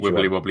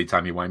wibbly wobbly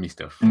timey wimey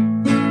stuff.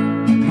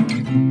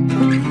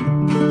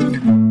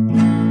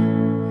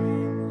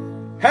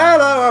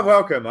 Hello and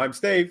welcome. I'm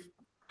Steve.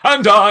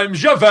 And I'm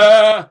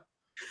Javert.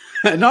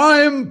 And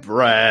I'm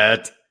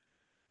Brett.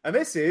 And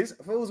this is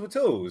Fools with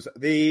Tools,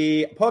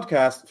 the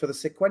podcast for the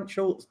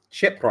sequential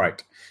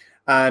shipwright.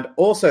 And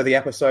also the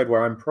episode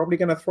where I'm probably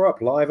going to throw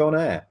up live on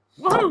air.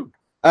 Woo!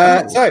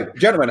 So,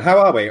 gentlemen, how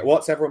are we?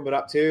 What's everyone been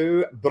up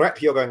to?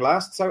 Brett, you're going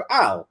last. So,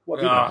 Al, what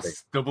have you been up to?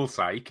 Double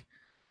psych.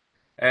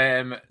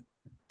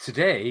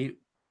 Today,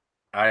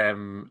 I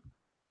am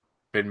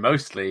been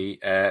mostly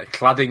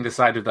cladding the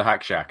side of the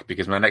hack shack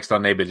because my next door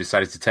neighbour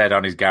decided to tear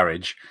down his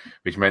garage,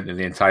 which meant that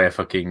the entire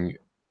fucking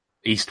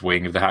east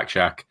wing of the hack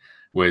shack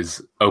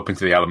was open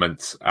to the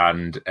elements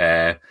and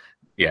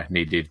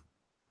needed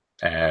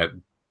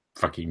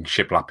fucking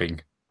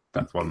shiplapping.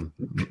 That's one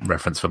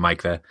reference for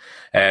Mike there.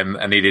 And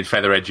needed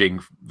feather edging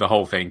the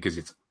whole thing because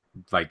it's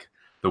like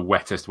the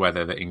wettest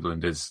weather that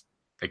England has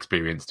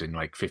experienced in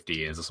like 50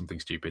 years or something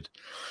stupid.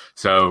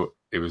 So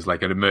it was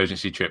like an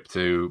emergency trip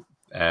to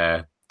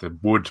the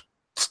wood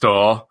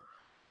store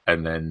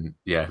and then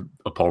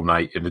up all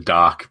night in the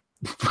dark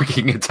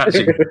fucking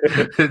attaching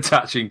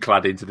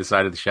cladding to the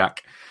side of the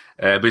shack.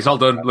 But it's all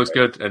done, looks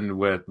good, and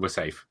we're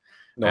safe.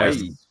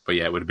 Nice. But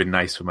yeah, it would have been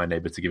nice for my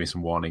neighbour to give me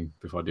some warning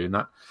before doing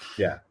that.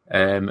 Yeah.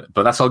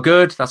 But that's all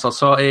good. That's all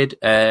sorted.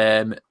 So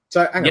hang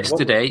on.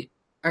 Yesterday.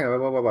 Hang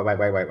on.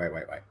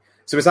 Wait.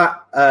 So was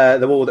that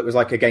the wall that was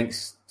like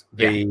against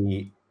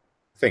the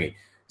thingy?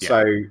 Yeah.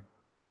 So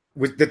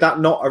did that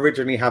not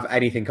originally have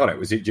anything on it?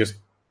 Was it just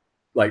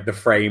like the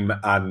frame?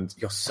 And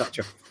you're such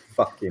a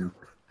fucking.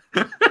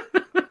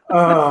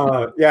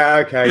 Oh,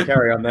 yeah, okay,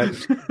 carry on then.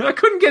 I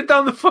couldn't get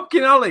down the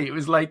fucking alley. It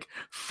was like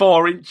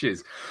 4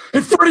 inches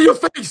in front of your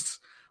face,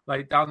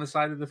 like down the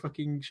side of the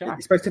fucking shack.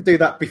 You're supposed to do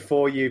that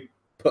before you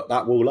put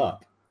that wall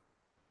up.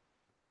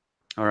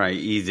 All right,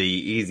 easy,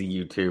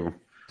 you two.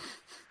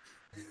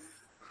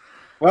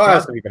 Well, what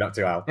else have you been up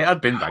to, Al? It had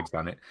bin bags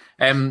down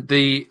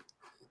it.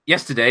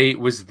 Yesterday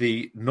was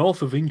the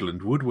North of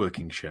England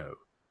woodworking show.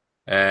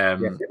 Yes,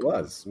 it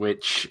was.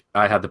 Which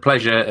I had the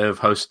pleasure of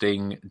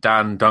hosting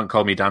Dan, don't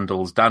call me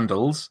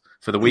Dandles,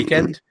 for the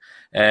weekend.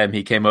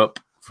 He came up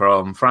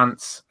from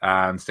France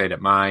and stayed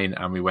at mine,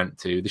 and we went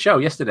to the show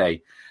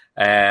yesterday.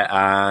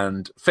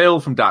 And Phil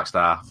from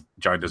Darkstar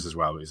joined us as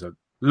well. It was a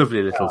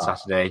lovely little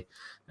Saturday,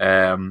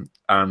 and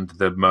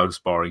the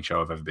most boring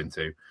show I've ever been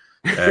to.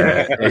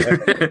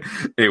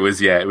 It was.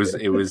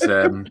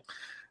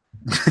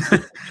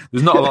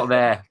 There's not a lot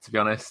there, to be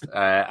honest.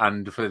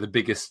 And for the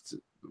biggest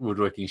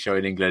woodworking show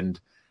in England,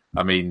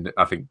 I mean,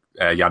 I think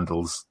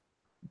Yandles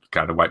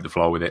kind of wiped the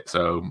floor with it.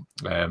 So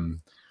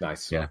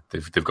nice. Yeah,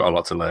 they've got a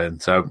lot to learn.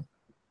 So,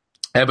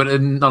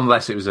 but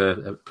nonetheless, it was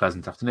a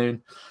pleasant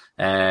afternoon.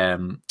 There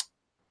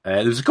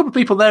was a couple of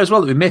people there as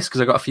well that we missed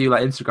because I got a few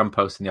like Instagram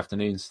posts in the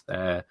afternoons.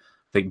 I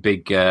think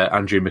big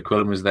Andrew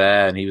McQuillan was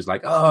there, and he was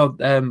like, I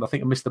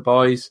think I missed the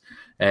boys.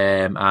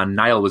 And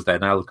Niall was there.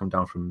 Niall had come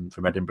down from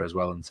Edinburgh as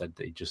well and said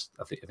that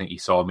I think he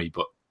saw me,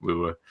 but we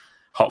were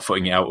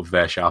hot-footing it out of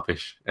there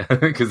sharpish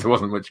because there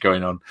wasn't much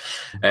going on.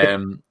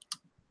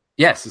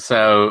 Yes,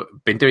 so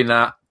been doing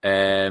that.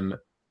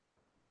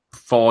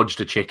 Forged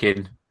a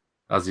chicken,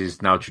 as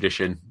is now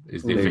tradition,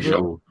 is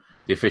the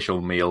official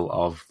meal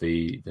of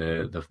the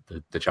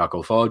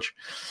charcoal forge.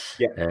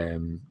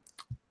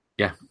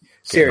 Yeah.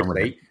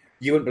 Seriously,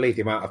 you wouldn't believe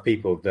the amount of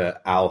people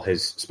that Al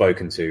has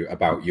spoken to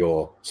about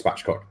your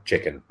spatchcock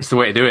chicken. It's the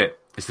way to do it.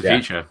 It's the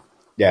future.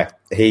 Yeah,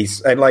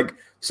 and like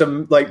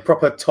some like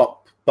proper top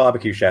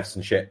barbecue chefs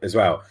and shit as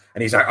well.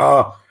 And he's like,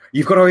 "Oh,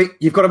 you've got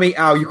to meet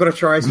Al. You've got to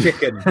try his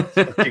chicken."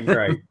 It's fucking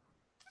great.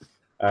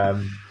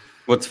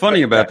 What's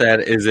funny about that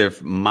is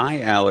if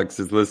my Alex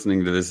is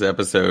listening to this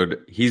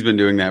episode, he's been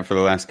doing that for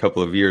the last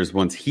couple of years.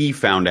 Once he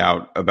found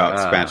out about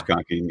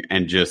spatchcocking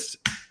and just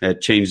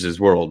that changed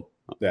his world.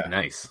 Yeah,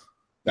 nice.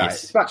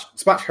 Yes.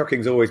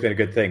 Spatchcocking's always been a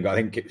good thing, but I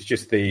think it's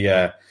just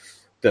the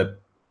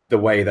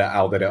way that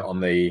Al did it on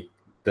the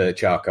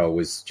charcoal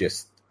was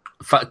just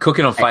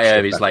cooking on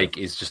fire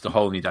is just a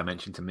whole new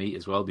dimension to meat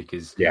as well,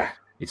 because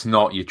it's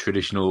not your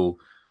traditional,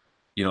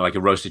 like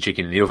a roasted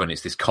chicken in the oven.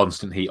 It's this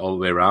constant heat all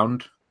the way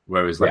around.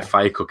 Whereas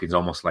fire cooking is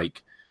almost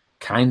like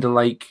kind of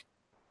like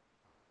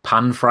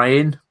pan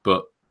frying,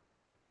 but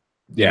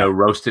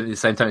roasting at the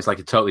same time. It's like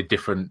a totally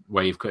different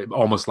way of cooking,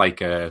 almost like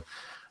a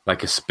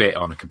spit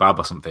on a kebab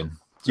or something.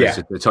 So it's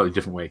a totally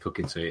different way of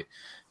cooking. So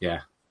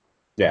no,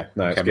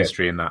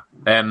 chemistry in that.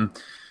 And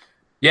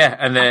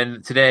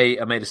then today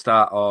I made a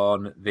start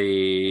on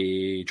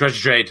the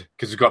treasure trade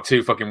because we've got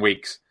 2 fucking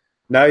weeks.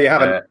 No, you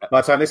haven't.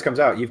 By the time this comes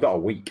out, you've got a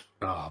week.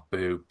 Oh,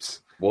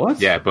 boobs. What?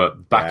 Yeah,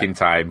 but back in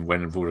time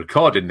when we're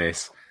recording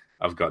this,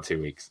 I've got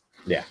 2 weeks.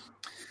 Yeah.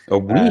 A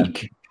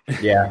week?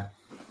 Yeah.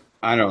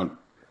 I don't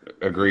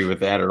agree with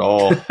that at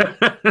all.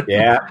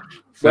 Yeah.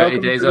 30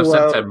 days of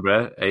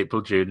September,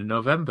 April, June, and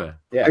November.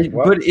 Yeah,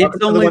 but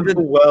it's only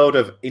the world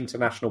of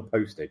international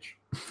postage.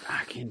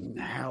 Fucking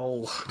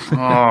hell!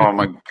 Oh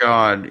my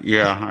god!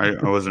 Yeah,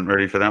 I wasn't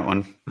ready for that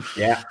one.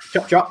 Yeah,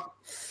 chop chop.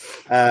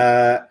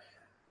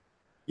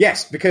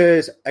 Yes,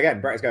 because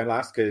again, Brett is going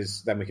last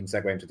because then we can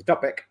segue into the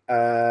topic. What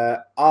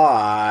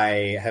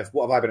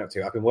have I been up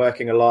to? I've been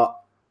working a lot.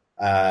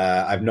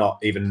 I've not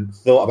even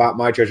thought about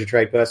my treasure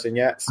trade person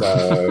yet.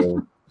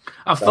 So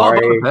I've thought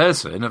about the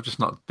person. I've just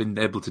not been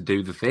able to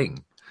do the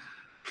thing.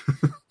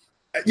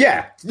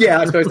 Yeah,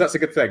 I suppose that's a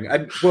good thing.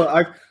 And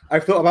well,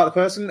 I've thought about the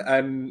person,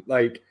 and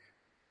like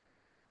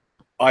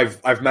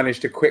I've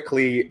managed to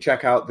quickly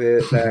check out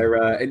their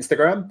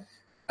Instagram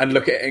and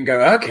look at it and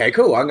go, okay,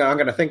 cool. I'm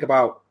going to think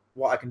about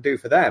what I can do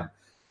for them,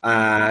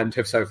 and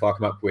have so far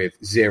come up with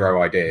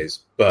zero ideas,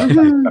 but I've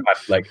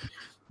had like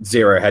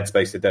zero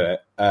headspace to do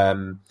it.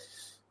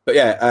 But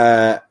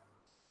yeah,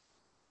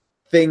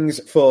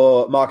 things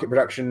for market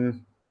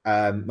production.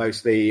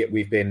 Mostly,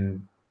 we've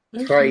been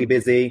very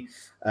busy.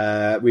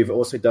 We've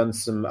also done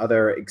some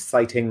other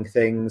exciting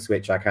things,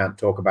 which I can't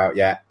talk about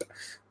yet,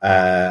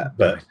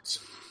 but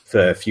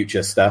for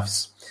future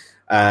stuffs.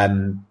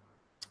 And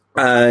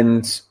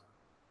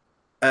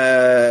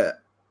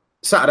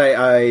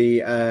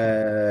Saturday,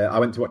 I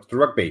went to watch the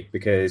rugby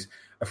because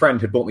a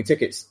friend had bought me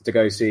tickets to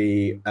go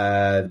see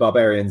the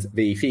Barbarians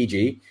v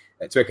Fiji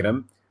at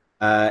Twickenham.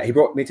 He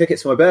brought me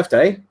tickets for my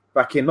birthday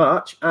back in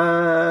March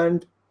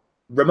and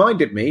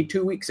reminded me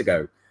 2 weeks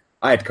ago.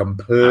 I had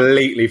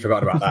completely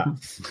forgotten about that.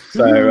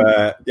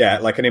 So, yeah,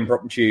 like an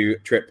impromptu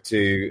trip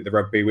to the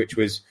rugby, which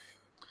was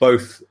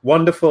both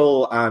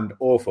wonderful and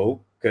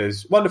awful.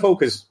 Wonderful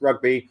because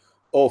rugby,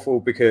 awful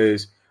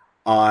because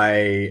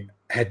I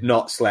had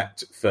not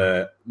slept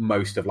for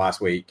most of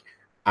last week,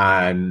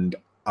 and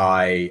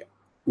I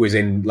was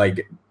in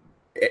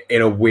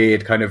a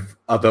weird kind of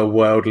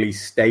otherworldly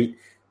state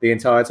the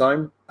entire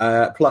time.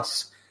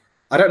 Plus,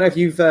 I don't know if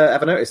you've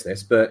ever noticed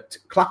this, but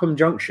Clapham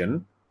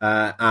Junction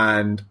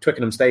and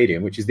Twickenham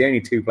Stadium, which is the only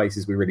two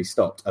places we really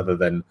stopped other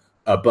than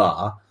a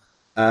bar,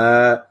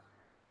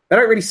 they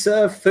don't really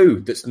serve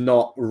food that's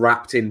not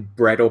wrapped in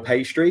bread or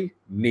pastry,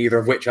 neither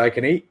of which I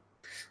can eat.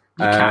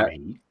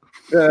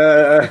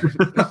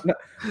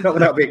 Not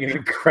without being in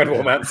incredible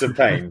amounts of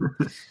pain.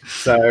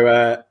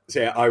 So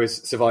yeah, I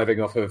was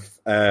surviving off of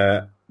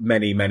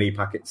many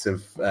packets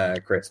of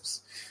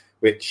crisps,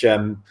 which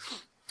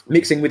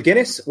mixing with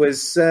Guinness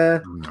was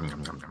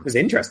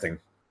interesting.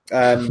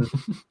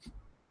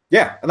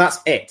 Yeah, and that's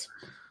it.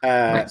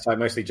 So I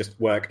mostly just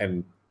work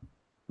and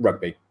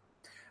rugby.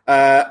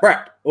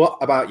 Brett, what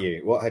about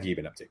you? What have you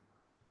been up to?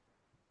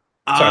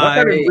 Sorry, that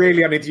sounded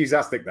really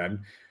unenthusiastic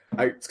then.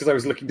 It's because I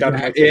was looking down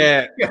at my team.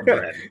 Yeah.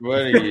 Brett,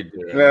 what are you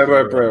doing?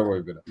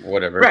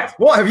 Whatever. Brett,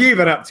 what have you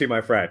been up to, my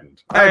friend?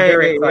 I'm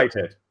very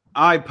excited.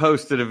 I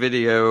posted a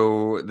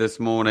video this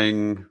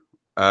morning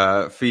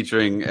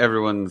featuring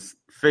everyone's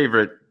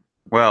favorite,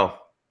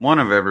 one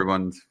of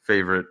everyone's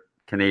favorite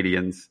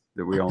Canadians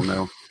that we all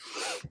know.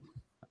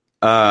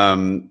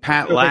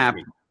 Pat Lapp.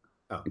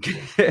 Oh.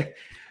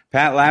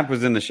 Pat Lapp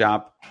was in the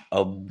shop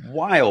a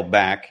while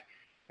back,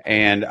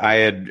 and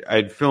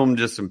I'd filmed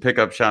just some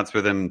pickup shots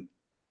with him,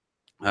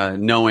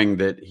 knowing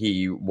that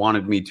he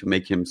wanted me to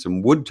make him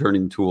some wood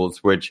turning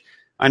tools, which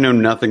I know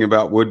nothing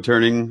about wood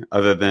turning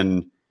other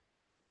than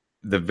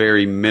the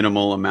very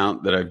minimal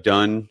amount that I've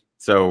done.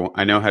 So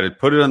I know how to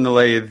put it on the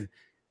lathe,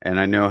 and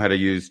I know how to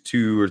use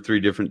 2 or 3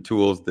 different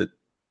tools that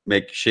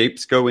make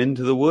shapes go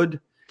into the wood.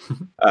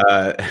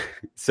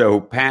 So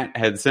Pat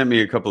had sent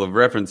me a couple of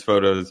reference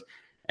photos,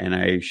 and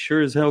I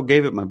sure as hell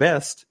gave it my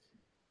best.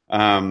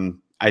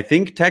 I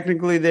think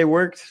technically they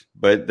worked,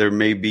 but there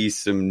may be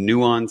some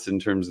nuance in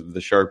terms of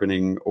the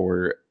sharpening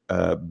or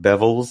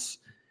bevels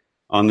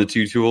on the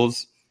 2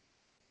 tools.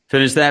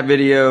 Finished that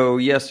video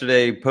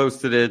yesterday,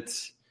 posted it,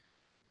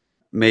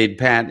 made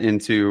Pat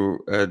into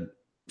a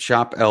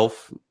shop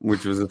elf,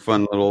 which was a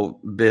fun little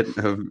bit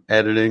of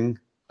editing.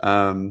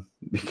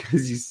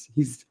 Because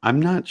he's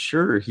I'm not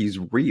sure he's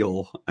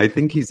real. I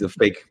think he's a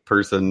fake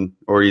person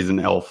or he's an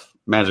elf,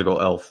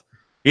 magical elf.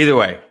 Either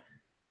way,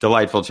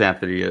 delightful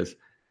chat that he is.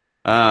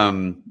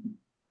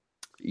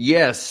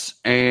 Yes,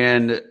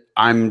 and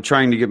I'm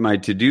trying to get my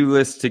to-do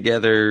list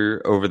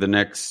together over the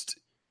next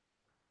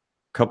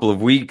couple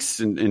of weeks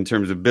in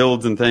terms of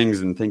builds and things.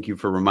 And thank you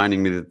for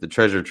reminding me that the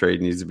treasure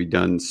trade needs to be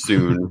done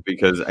soon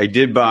because I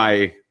did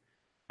buy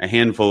a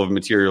handful of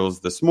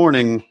materials this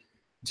morning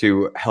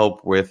to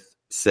help with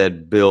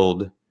said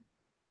build.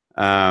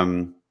 But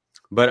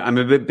I'm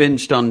a bit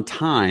benched on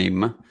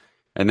time,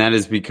 and that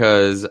is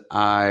because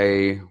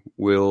I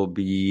will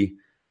be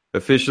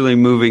officially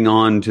moving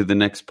on to the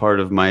next part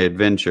of my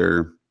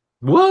adventure.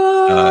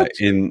 What?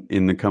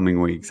 In the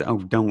coming weeks. Oh,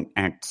 don't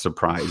act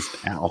surprised,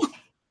 Al.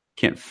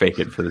 Can't fake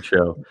it for the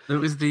show. It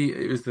was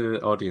the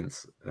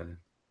audience.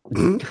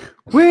 When?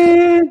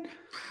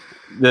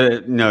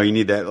 No, you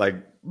need that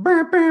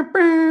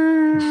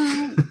whatever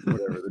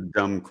the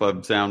dumb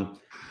club sound.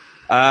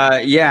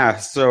 Yeah,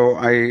 so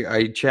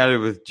I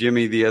chatted with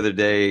Jimmy the other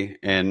day,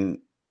 and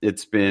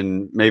it's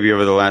been maybe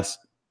over the last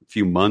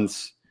few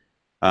months.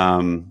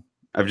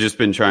 I've just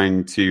been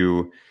trying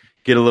to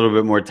get a little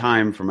bit more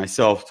time for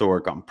myself to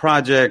work on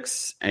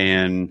projects,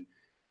 and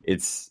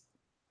it's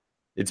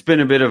been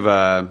a bit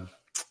of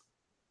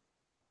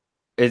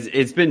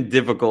it's been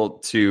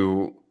difficult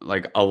to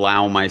like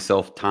allow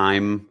myself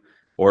time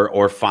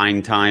or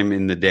find time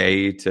in the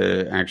day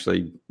to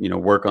actually,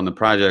 work on the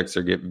projects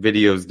or get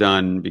videos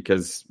done,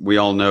 because we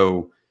all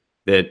know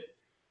that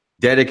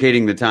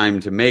dedicating the time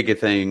to make a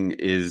thing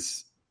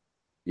is,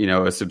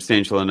 a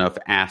substantial enough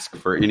ask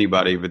for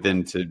anybody, but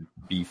then to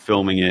be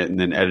filming it and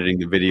then editing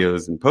the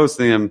videos and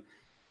posting them,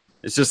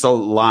 it's just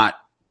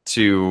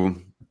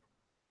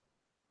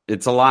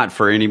it's a lot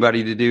for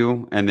anybody to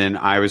do. And then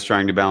I was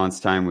trying to balance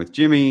time with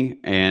Jimmy,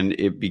 and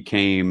it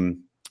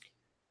became,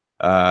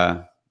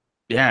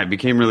 it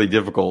became really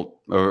difficult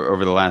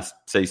over the last,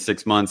 say,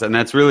 6 months. And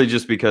that's really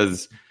just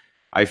because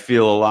I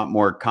feel a lot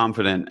more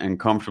confident and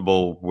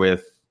comfortable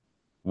with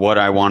what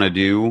I want to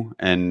do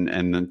and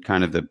the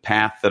kind of the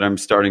path that I'm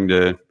starting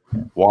to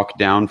walk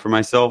down for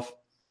myself.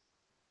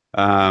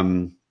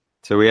 So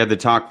we had the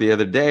talk the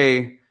other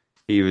day.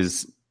 He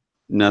was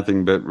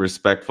nothing but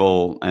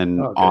respectful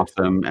and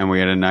awesome. And we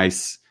had a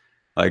nice,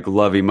 like,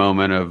 lovey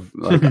moment of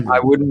like, I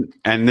wouldn't,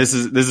 and this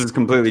is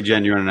completely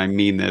genuine. And I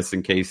mean this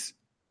in case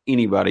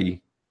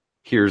anybody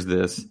hears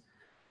this.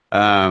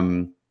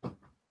 If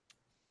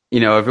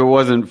it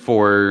wasn't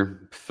for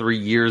 3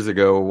 years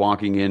ago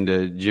walking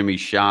into Jimmy's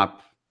shop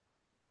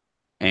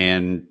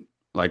and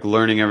like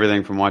learning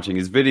everything from watching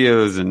his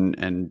videos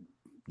and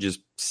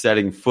just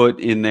setting foot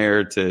in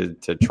there to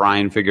try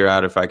and figure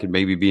out if I could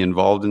maybe be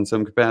involved in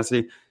some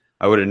capacity,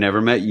 I would have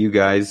never met you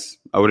guys.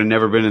 I would have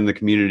never been in the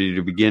community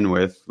to begin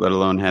with, let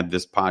alone had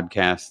this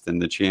podcast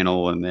and the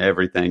channel and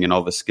everything and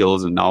all the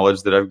skills and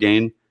knowledge that I've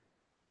gained.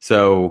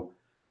 So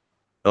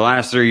the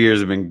last 3 years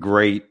have been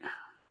great,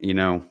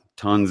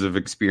 tons of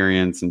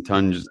experience and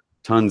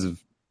tons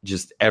of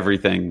just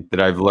everything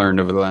that I've learned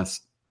over the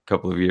last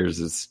couple of years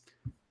is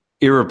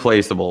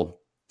irreplaceable.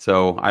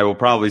 So I will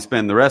probably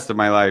spend the rest of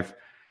my life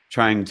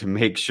trying to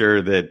make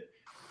sure that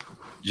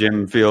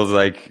Jim feels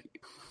like,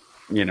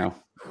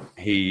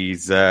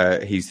 he's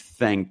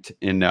thanked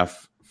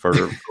enough for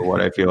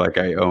what I feel like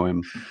I owe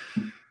him.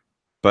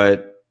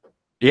 But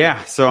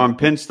yeah, so I'm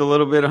pinched a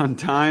little bit on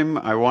time.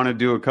 I want to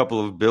do a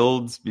couple of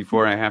builds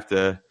before I have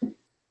to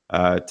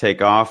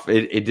take off.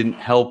 It didn't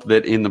help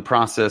that in the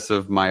process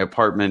of my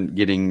apartment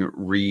getting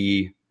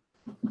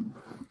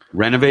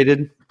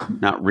renovated,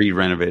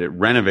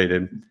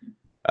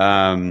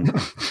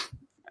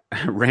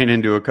 I ran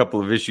into a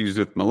couple of issues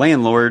with my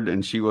landlord,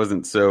 and she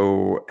wasn't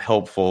so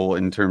helpful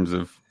in terms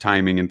of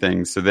timing and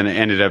things. So then it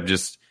ended up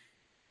just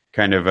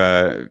kind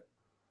of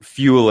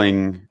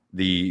fueling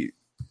the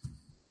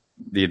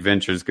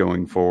adventures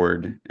going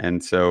forward.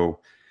 And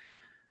so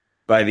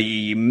by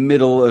the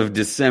middle of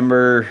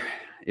December,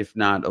 if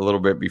not a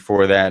little bit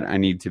before that, I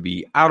need to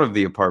be out of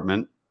the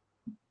apartment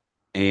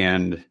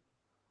and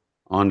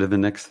on to the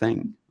next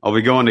thing. I'll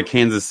be going to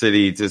Kansas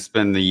City to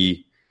spend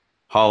the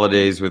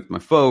holidays with my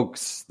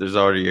folks. There's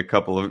already a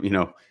couple of,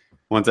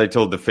 once I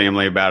told the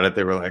family about it,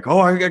 they were like, oh,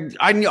 I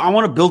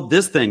want to build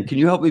this thing. Can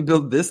you help me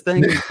build this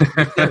thing?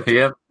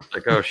 Yep.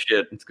 Like, oh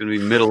shit, it's going to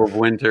be middle of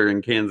winter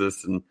in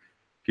Kansas and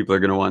people are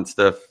going to want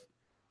stuff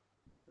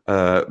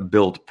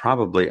built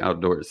probably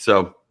outdoors.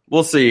 So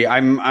we'll see.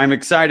 I'm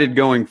excited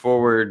going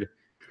forward.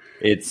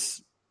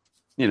 It's,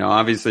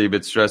 obviously a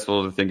bit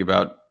stressful to think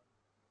about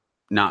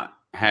not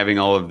having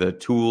all of the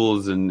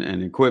tools and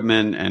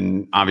equipment,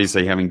 and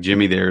obviously having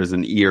Jimmy there as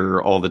an ear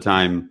all the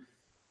time.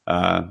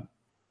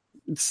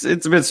 It's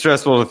a bit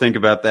stressful to think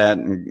about that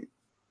and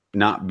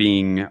not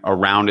being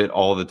around it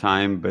all the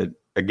time. But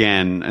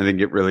again, I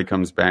think it really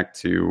comes back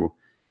to,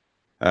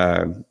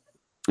 I've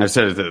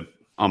said it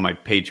on my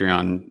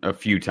Patreon a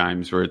few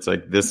times where it's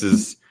like,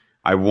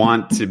 I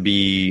want to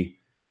be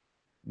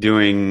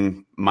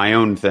doing my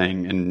own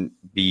thing and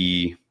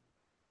be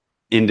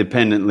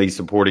independently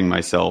supporting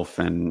myself,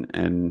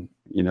 and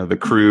the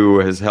crew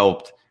has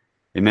helped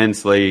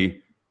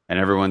immensely and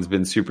everyone's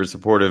been super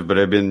supportive, but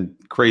I've been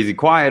crazy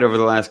quiet over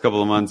the last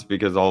couple of months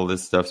because all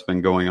this stuff's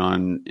been going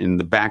on in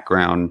the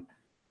background.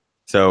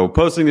 So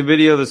posting the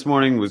video this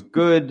morning was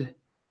good.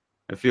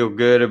 I feel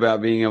good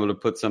about being able to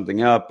put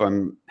something up.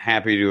 I'm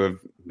happy to have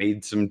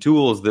made some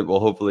tools that will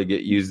hopefully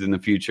get used in the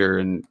future.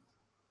 And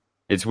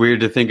it's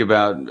weird to think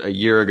about a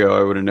year ago,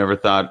 I would have never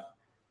thought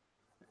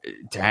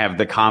to have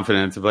the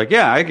confidence of like,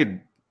 yeah,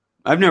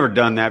 I've never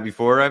done that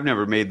before. I've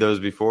never made those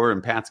before.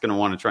 And Pat's going to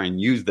want to try and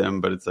use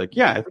them. But it's like,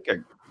 yeah, I think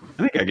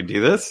I could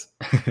do this.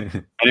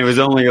 And it was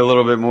only a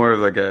little bit more of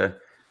like a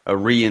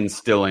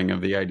reinstilling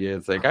of the idea.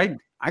 It's like,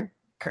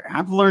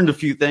 I've learned a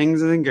few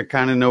things. I think I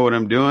kind of know what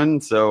I'm doing.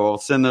 So I'll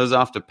send those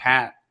off to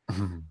Pat,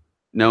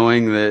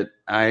 knowing that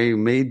I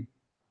made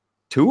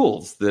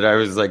tools that I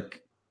was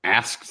like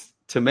asked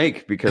to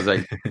make because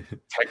I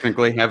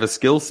technically have a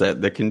skill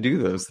set that can do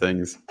those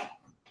things.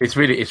 It's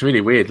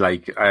really weird.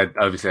 Like, I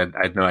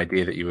had no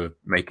idea that you were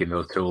making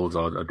those tools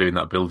or doing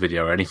that build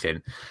video or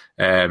anything.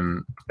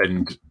 And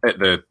at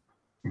the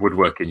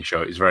woodworking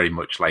show, it's very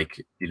much like,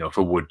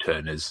 for wood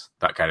turners,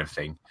 that kind of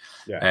thing.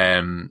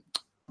 Yeah.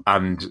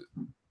 And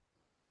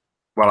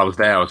while I was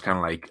there, I was kind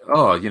of like,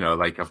 oh,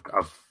 like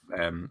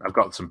I've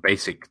got some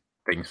basic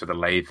things for the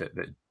lathe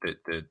that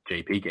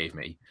JP gave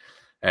me.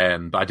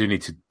 But I do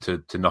need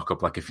to knock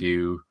up like a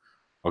few,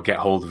 or get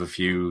hold of a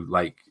few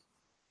like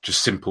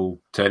just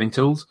simple turning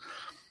tools.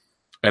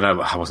 And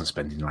I wasn't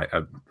spending like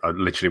I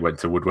literally went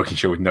to a woodworking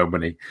show with no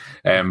money,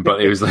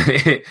 but it was like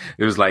it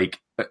was like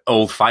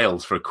old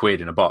files for £1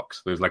 in a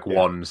box. There was like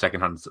one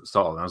secondhand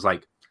stall, and I was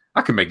like,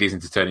 I can make these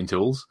into turning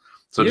tools.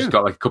 So I just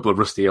got like a couple of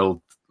rusty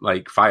old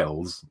like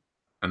files,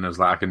 and I was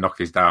like, I can knock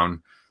these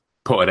down,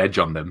 put an edge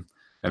on them,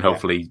 and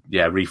hopefully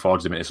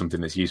reforge them into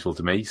something that's useful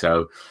to me.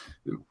 So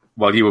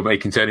while you were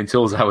making turning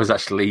tools, I was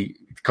actually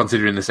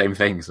considering the same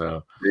thing.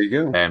 So there you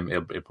go.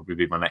 It'll probably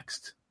be my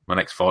next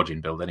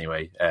forging build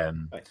anyway.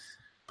 Nice.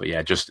 But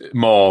yeah, just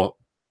more,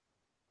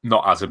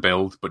 not as a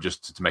build, but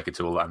just to make a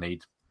tool that I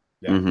need.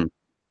 Yeah. Mm-hmm.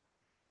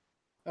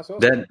 That's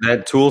awesome.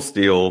 That tool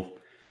steel,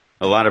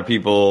 a lot of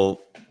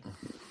people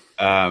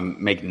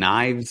make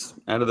knives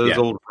out of those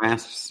old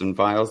rasps and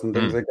files and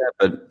things like that.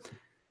 But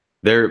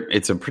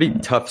it's a pretty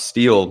tough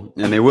steel,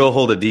 and they will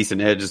hold a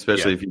decent edge,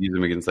 especially if you use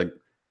them against like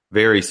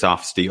very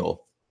soft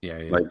steel.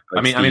 Yeah. Like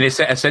I mean, it's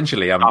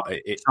essentially,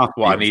 what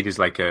I need is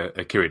like a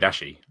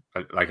Kiridashi.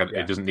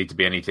 It doesn't need to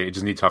be anything. It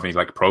doesn't need to have any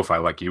like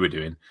profile like you were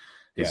doing.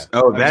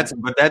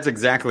 That's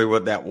exactly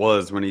what that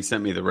was when he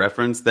sent me the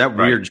reference. That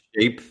weird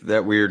shape,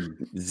 that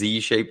weird Z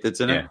shape that's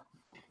in it.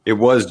 It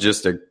was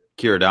just a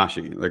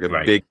Kiridashi, like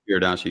a big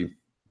Kiridashi.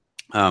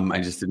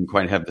 I just didn't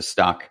quite have the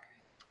stock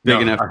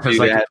big enough to do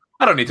that.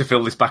 I don't need to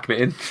fill this back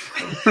bit in.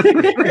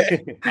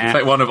 It's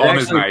like one of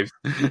Honor's knives.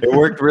 It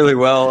worked really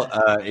well.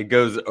 It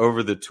goes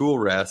over the tool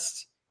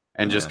rest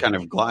and just kind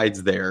of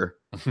glides there.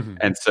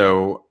 And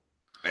so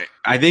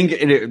I think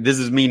this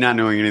is me not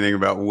knowing anything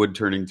about wood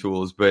turning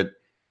tools, but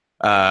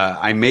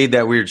I made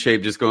that weird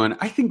shape just going,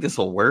 I think this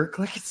will work.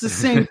 Like, it's the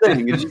same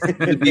thing. It's just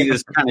going to be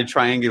this kind of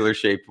triangular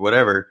shape,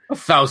 whatever.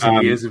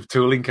 1,000 years of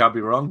tooling can't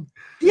be wrong.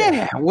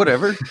 Yeah,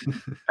 whatever.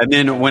 And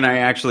then when I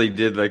actually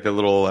did like the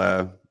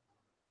little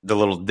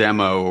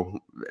demo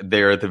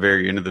there at the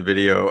very end of the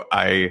video,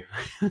 I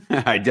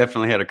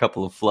definitely had a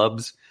couple of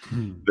flubs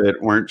that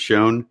weren't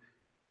shown.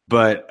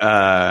 But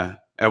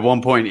at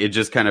one point, it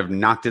just kind of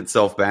knocked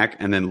itself back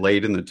and then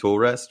laid in the tool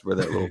rest where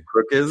that little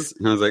crook is.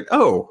 And I was like,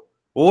 oh,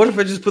 well, what if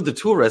I just put the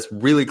tool rest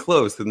really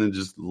close and then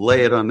just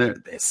lay it on there?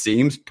 That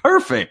seems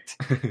perfect.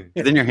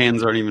 Then your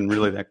hands aren't even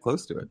really that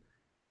close to it.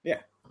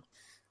 Yeah.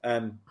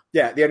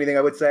 The only thing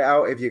I would say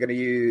out if you're going to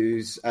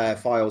use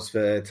files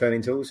for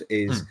turning tools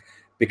is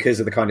because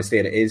of the kind of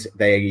steel it is,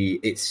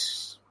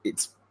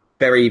 it's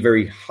very,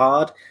 very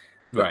hard,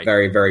 but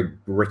very, very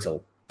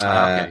brittle.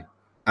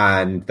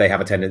 And they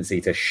have a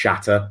tendency to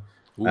shatter.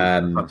 Ooh,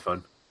 that's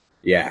fun.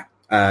 Yeah.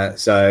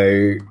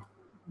 So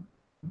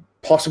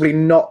possibly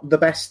not the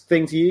best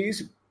thing to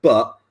use,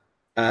 but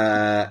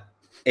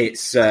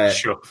it's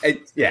sure.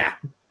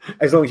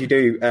 As long as you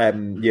do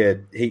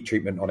your heat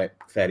treatment on it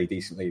fairly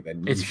decently,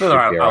 then it's for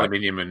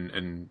aluminium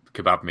and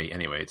kebab meat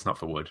anyway. It's not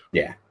for wood.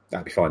 Yeah,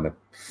 that'd be fine then.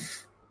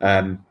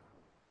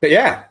 But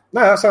yeah,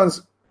 no, that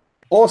sounds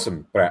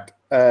awesome, Brett.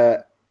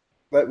 That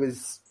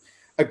was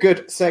a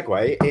good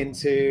segue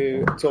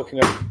into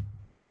talking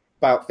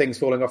about things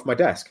falling off my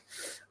desk,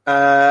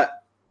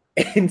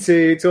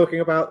 into talking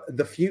about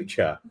the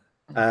future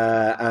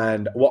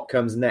and what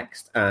comes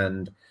next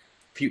and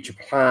future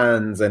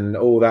plans and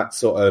all that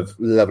sort of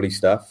lovely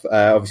stuff.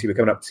 Obviously, we're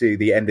coming up to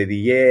the end of the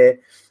year.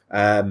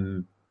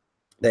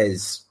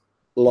 There's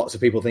lots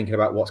of people thinking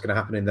about what's going to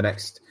happen in the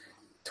next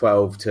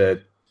 12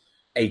 to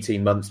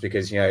 18 months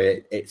because,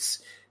 it's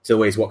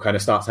always what kind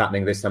of starts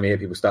happening this time of year.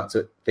 People start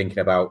thinking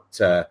about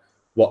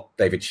what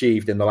they've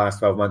achieved in the last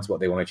 12 months, what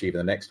they want to achieve in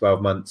the next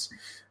 12 months.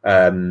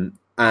 And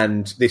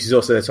this is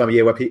also the time of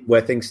year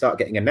where things start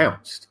getting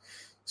announced.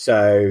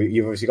 So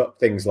you've obviously got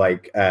things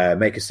like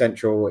Maker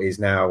Central is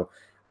now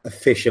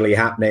officially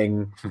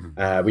happening.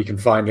 We can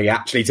finally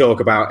actually talk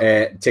about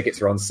it.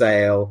 Tickets are on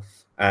sale.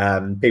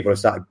 People have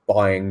started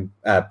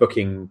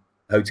booking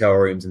hotel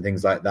rooms and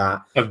things like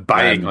that. Of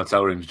buying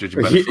hotel rooms,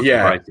 judging by the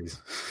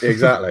prices.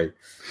 Exactly.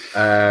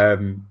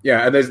 And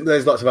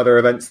there's lots of other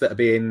events that are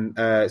being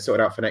sorted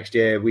out for next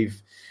year.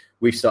 We've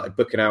started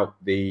booking out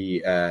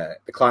the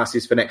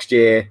classes for next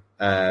year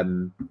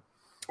and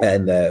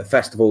the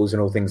festivals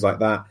and all things like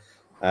that,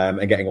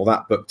 and getting all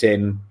that booked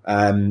in.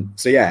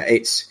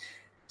 It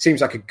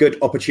seems like a good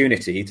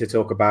opportunity to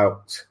talk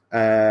about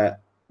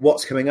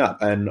what's coming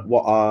up and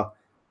what our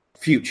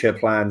future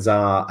plans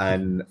are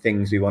and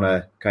things we want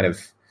to kind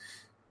of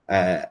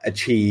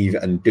achieve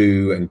and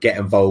do and get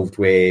involved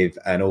with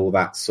and all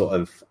that sort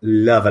of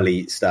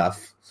lovely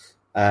stuff.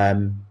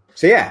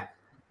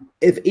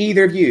 If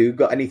either of you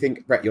got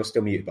anything, Brett, you're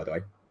still muted, by the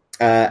way.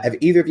 Have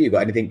either of you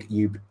got anything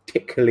you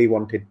particularly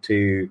wanted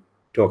to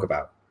talk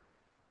about?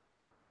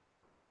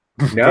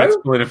 No? Brett's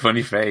pulling a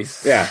funny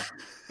face. Yeah.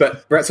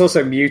 But Brett's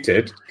also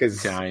muted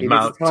because time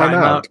out.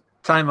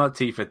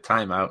 Tifa,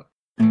 time out.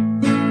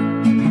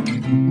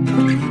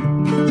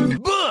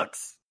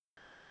 Books!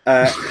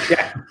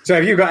 So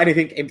have you got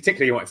anything in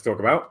particular you wanted to talk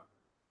about?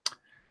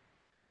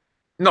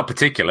 Not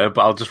particular,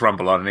 but I'll just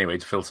ramble on anyway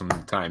to fill some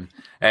time.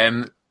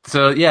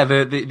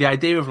 The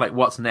idea of like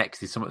what's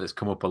next is something that's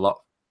come up a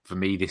lot for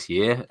me this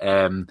year.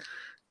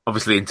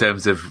 obviously in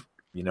terms of,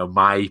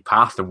 my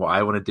path and what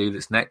I want to do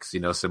that's next,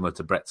 similar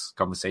to Brett's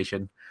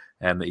conversation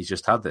that he's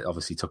just had, that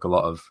obviously took a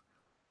lot of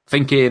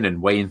thinking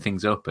and weighing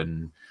things up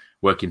and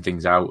working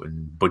things out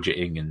and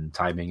budgeting and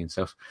timing and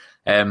stuff.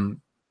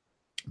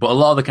 But a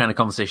lot of the kind of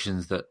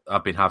conversations that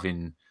I've been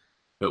having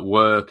at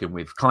work and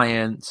with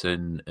clients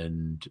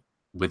and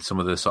with some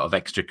of the sort of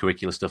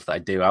extracurricular stuff that I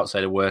do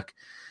outside of work,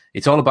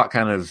 it's all about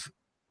kind of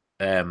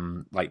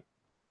like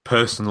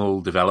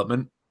personal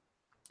development,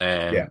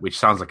 which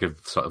sounds like a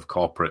sort of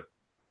corporate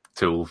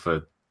tool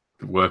for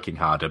working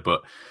harder,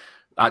 but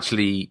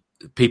actually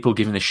people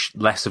giving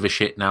less of a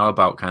shit now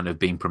about kind of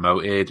being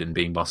promoted and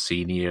being more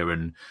senior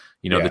and,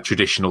 the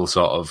traditional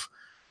sort of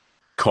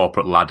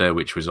corporate ladder,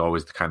 which was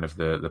always the kind of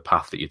the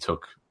path that you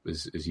took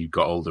as you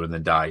got older and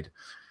then died.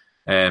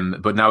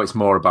 But now it's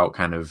more about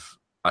kind of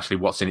actually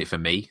what's in it for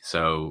me.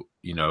 So,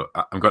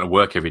 I'm going to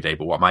work every day,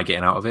 but what am I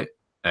getting out of it?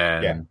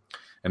 And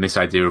this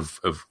idea of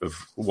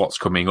what's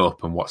coming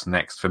up and what's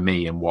next for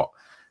me and what,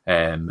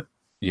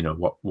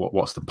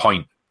 what's the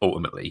point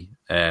ultimately,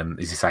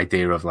 is this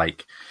idea of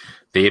like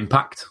the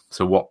impact.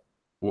 So what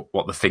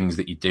the things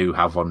that you do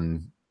have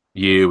on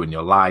you and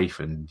your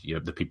life and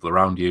the people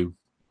around you.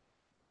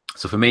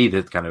 So for me,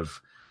 the kind of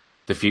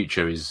the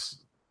future is,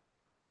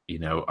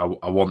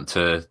 I want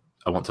to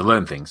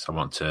learn things. I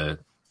want to,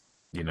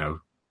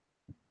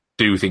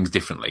 do things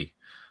differently.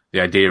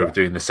 The idea of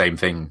doing the same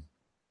thing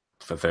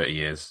for 30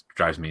 years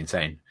drives me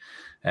insane.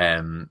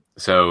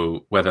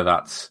 So whether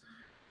that's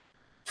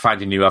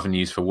finding new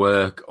avenues for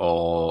work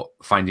or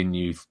finding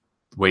new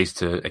ways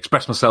to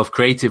express myself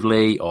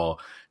creatively or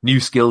new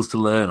skills to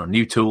learn or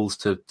new tools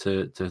to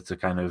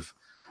kind of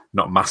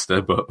not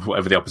master, but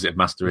whatever the opposite of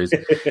master is.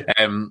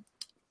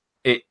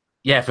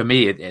 For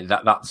me,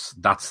 that's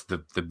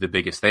the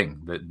biggest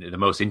thing. The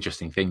most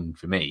interesting thing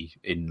for me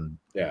in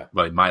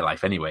my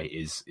life anyway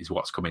is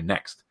what's coming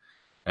next.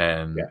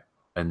 And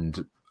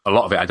a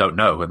lot of it I don't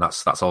know, and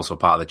that's also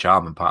part of the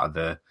charm and part of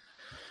the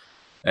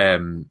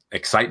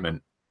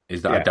excitement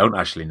is that I don't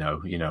actually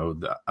know.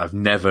 I've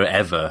never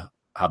ever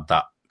had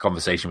that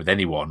conversation with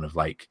anyone of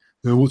like,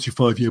 oh, what's your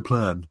 5-year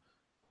plan?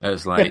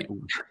 It's like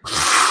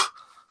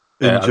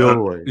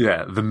enjoy.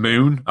 The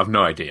moon. I've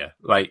no idea.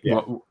 Like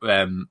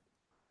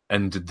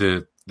and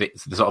the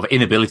sort of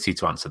inability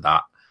to answer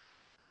that.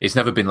 It's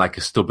never been like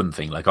a stubborn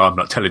thing. Like, I'm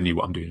not telling you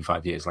what I'm doing in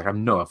 5 years. Like, I've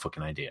no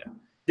fucking idea.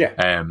 Yeah.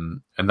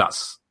 And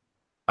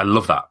I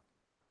love that.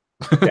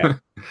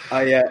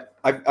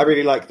 I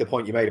really like the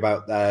point you made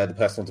about the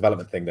personal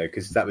development thing though,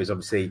 because that was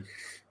obviously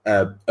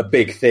a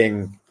big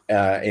thing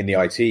in the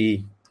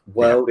IT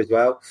world as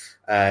well.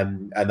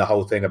 And the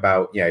whole thing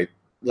about,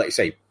 like you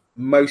say,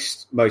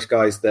 most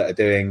guys that are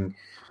doing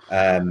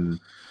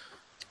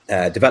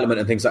development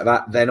and things like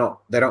that, they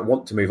don't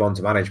want to move on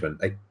to management.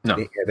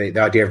 The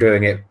idea of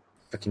doing it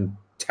fucking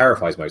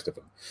terrifies most of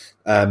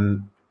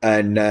them.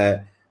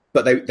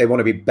 But they want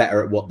to be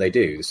better at what they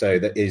do. So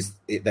there's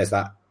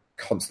that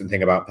constant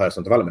thing about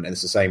personal development, and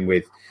it's the same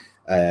with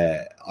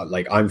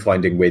like I'm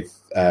finding with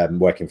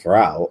working for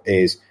Al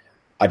is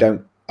I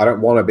don't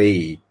want to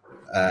be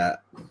a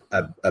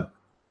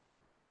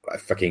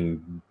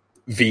fucking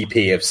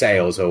VP of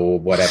sales or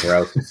whatever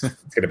else it's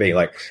going to be.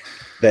 Like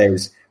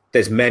there's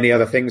many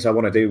other things I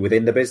want to do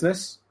within the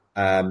business,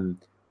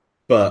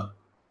 but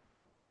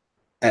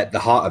at the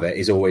heart of it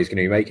is always going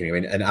to be making. I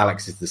mean, and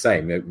Alex is the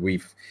same.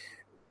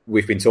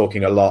 We've been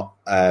talking a lot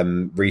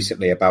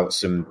recently about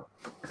some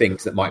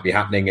things that might be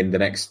happening in the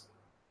next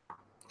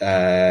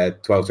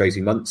 12 to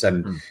 18 months,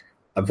 and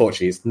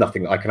unfortunately, it's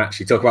nothing that I can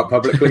actually talk about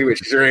publicly,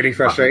 which is really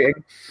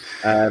frustrating.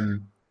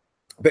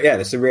 But yeah,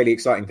 there's some really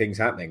exciting things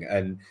happening,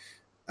 and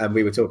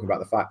we were talking about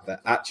the fact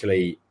that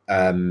actually,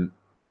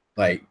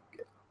 like,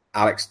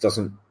 Alex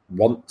doesn't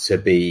want to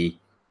be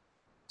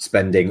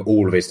spending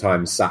all of his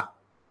time sat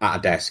at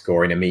a desk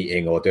or in a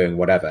meeting or doing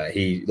whatever.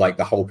 He, like,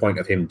 the whole point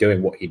of him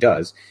doing what he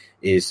does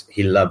is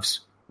he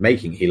loves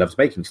making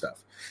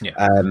stuff. Yeah.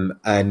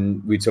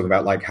 And we talk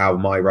about like how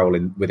my role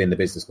within the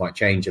business might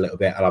change a little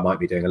bit, and I might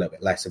be doing a little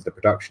bit less of the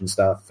production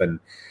stuff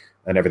and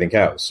everything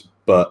else.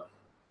 But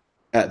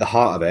at the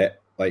heart of it,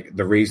 like,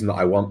 the reason that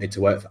I wanted to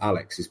work for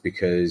Alex is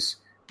because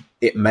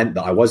it meant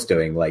that I was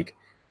doing like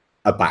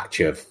a batch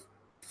of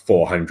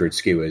 400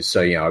 skewers.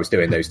 So, I was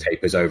doing those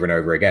tapers over and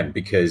over again,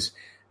 because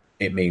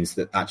it means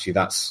that actually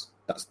that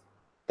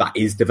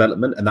is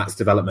development, and that's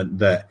development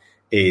that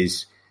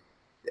is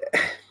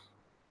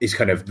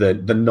kind of the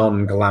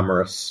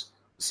non-glamorous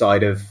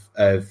side of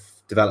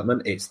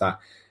development. It's that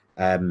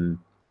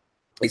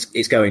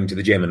it's going to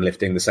the gym and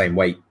lifting the same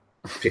weight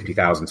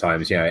 50,000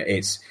 times.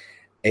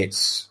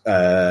 It's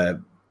a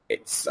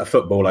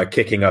footballer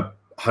kicking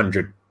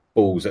 100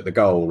 balls at the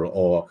goal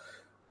or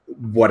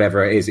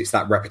whatever it is. It's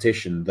that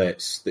repetition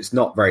that's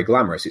not very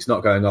glamorous. It's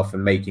not going off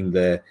and making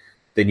the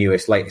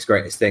newest, latest,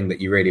 greatest thing that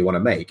you really want to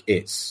make.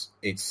 It's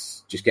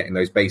just getting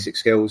those basic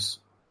skills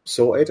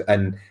sorted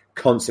and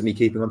constantly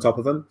keeping on top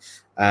of them.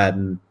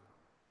 And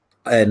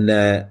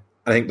I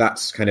think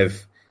that's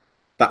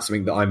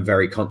something that I'm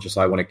very conscious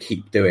I want to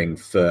keep doing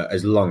for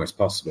as long as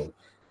possible.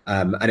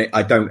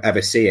 I don't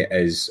ever see it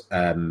as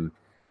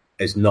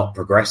not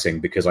progressing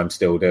because I'm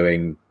still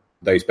doing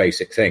those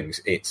basic things.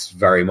 It's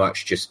very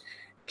much just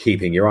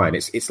keeping your eye on.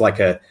 It's like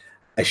a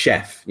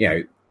chef.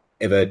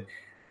 If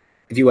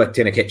you worked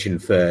in a kitchen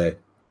for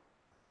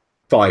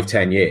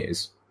 5-10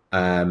 years,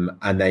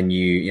 and then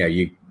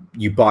you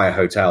buy a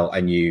hotel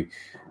and you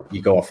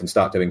go off and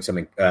start doing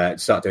something,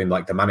 start doing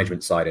like the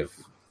management side of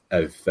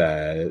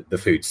the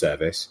food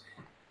service.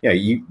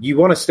 You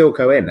want to still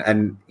go in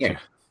and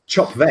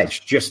chop veg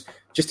just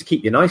to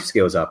keep your knife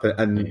skills up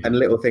and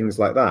little things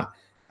like that.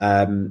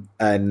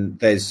 And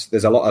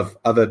there's a lot of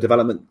other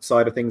development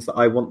side of things that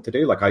I want to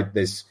do. Like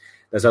there's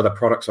other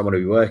products I want to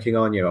be working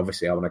on.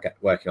 Obviously I want to get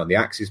working on the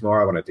axes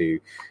more. I want to do,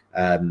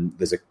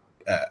 there's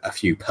a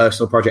few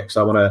personal projects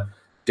I want to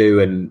do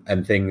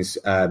and things,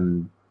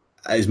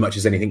 as much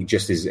as anything,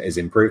 just as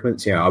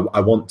improvements. I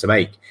want to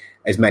make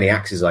as many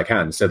axes as I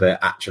can so that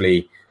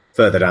actually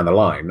further down the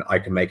line, I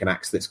can make an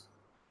axe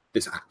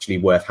that's actually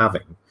worth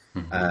having.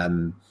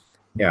 Mm-hmm.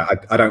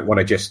 I don't want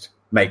to just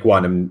make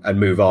one and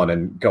move on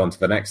and go on to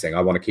the next thing.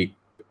 I want to keep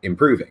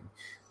improving.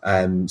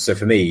 So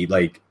for me,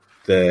 like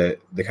the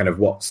kind of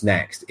what's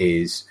next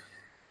is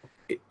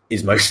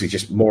mostly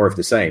just more of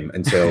the same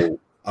until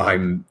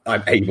I'm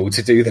able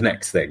to do the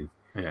next thing.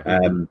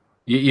 Yeah.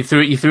 You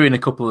threw in a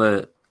couple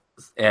of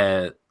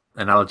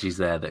analogies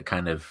there that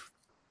kind of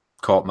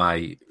caught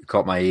my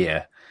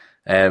ear.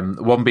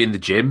 One being the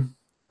gym,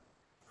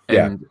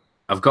 and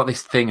I've got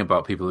this thing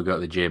about people who go to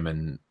the gym,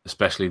 and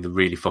especially the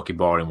really fucking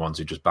boring ones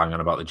who just bang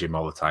on about the gym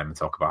all the time and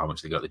talk about how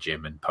much they go to the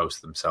gym and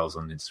post themselves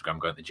on Instagram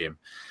going to the gym.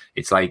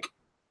 It's like,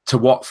 to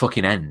what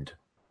fucking end?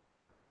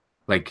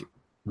 Like,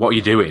 what are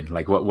you doing?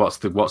 Like, what's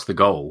the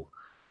goal?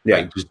 Yeah,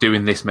 like, just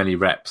doing this many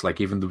reps. Like,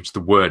 even just the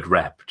word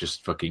rep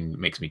just fucking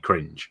makes me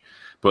cringe.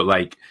 But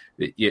like,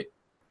 you're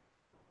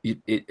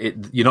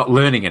not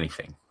learning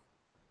anything.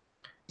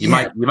 You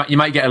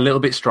might get a little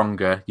bit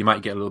stronger. You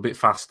might get a little bit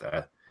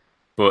faster,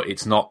 but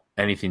it's not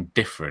anything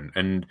different.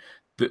 And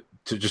give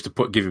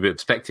you a bit of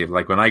perspective,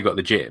 like when I got to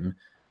the gym,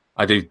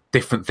 I do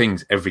different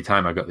things every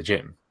time I go to the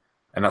gym,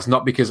 and that's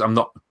not because I'm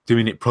not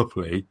doing it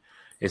properly.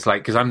 It's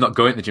like because I'm not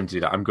going to the gym to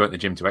do that. I'm going to the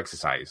gym to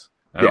exercise.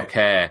 I don't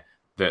care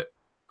that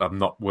I'm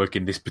not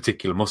working this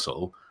particular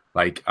muscle.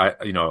 Like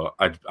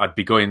I'd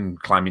be going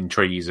climbing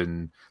trees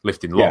and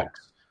lifting logs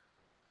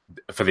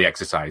for the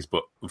exercise,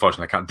 but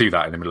unfortunately I can't do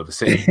that in the middle of the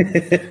city.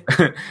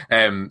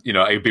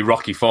 It would be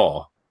Rocky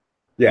IV.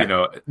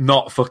 Yeah.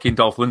 Not fucking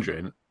Dolph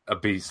Lundgren.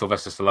 I'd be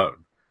Sylvester Stallone.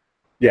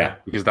 Yeah.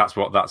 Because that's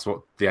what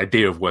the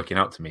idea of working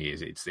out to me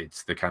is.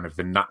 It's the kind of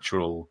the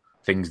natural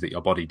things that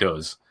your body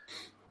does,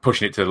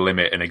 pushing it to the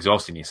limit and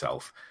exhausting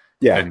yourself.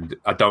 Yeah. And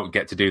I don't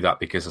get to do that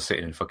because I sit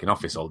in a fucking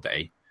office all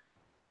day.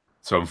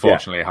 So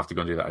unfortunately I have to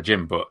go and do that at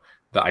gym. But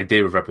the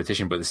idea of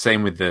repetition, but the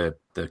same with the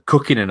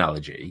cooking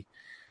analogy.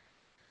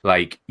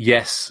 Like,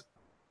 yes,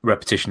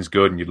 repetition's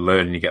good and you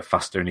learn and you get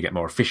faster and you get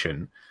more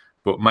efficient.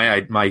 But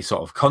my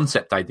sort of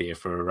concept idea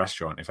for a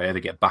restaurant, if I ever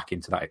get back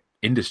into that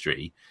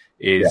industry,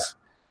 is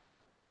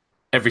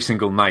every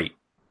single night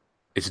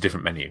it's a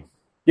different menu.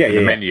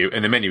 The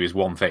menu is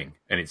one thing,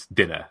 and it's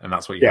dinner, and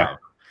that's what you have.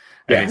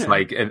 And it's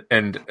like,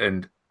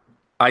 and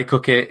I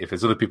cook it. If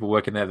there's other people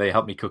working there, they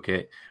help me cook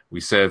it.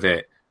 We serve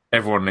it.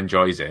 Everyone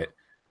enjoys it,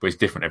 but it's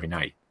different every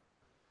night.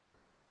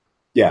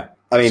 Yeah,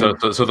 I mean,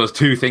 so those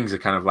two things are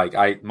kind of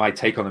like my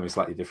take on them is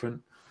slightly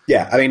different.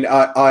 Yeah, I mean,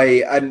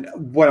 I and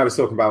when I was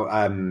talking about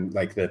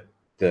like the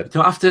you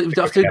don't have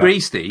to agree,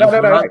 Steve.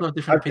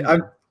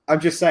 No. I'm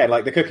just saying,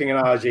 like the cooking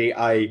analogy,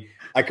 I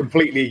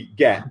completely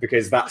get,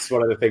 because that's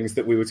one of the things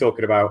that we were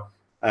talking about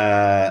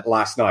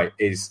last night.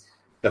 Is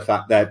the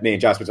fact that me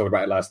and Jazz were talking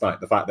about it last night.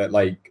 The fact that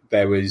like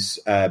there was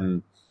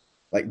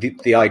like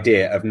the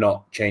idea of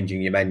not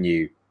changing your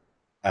menu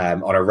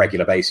on a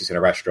regular basis in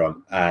a restaurant,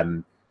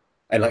 and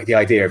like the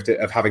idea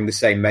of having the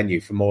same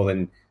menu for more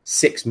than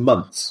 6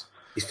 months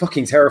is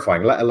fucking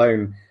terrifying. Let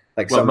alone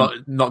like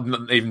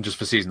not even just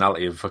for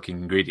seasonality of fucking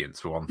ingredients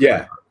for one.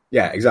 Yeah,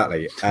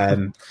 exactly.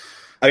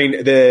 I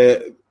mean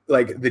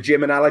the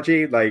gym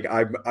analogy. Like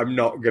I'm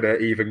not gonna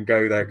even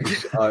go there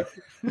because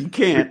you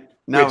can't.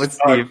 No, it's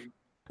Steve.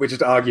 We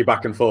just argue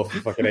back and forth for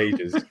fucking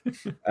ages.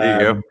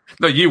 There you go.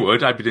 No, you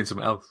would. I'd be doing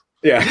something else.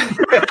 Yeah.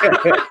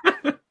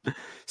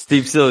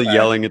 Steve's still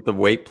yelling at the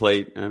weight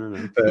plate. I don't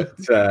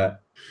know.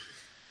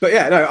 But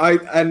yeah,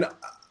 no,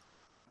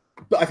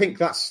 but I think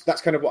that's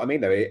kind of what I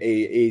mean, though. It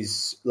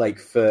is like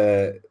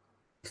for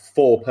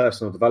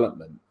personal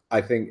development.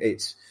 I think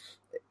it's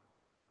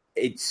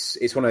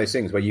one of those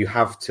things where you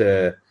have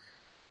to.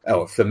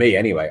 Oh, for me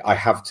anyway, I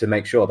have to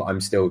make sure that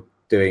I'm still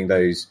doing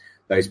those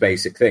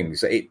basic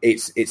things.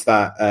 It's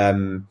that.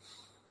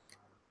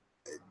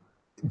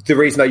 The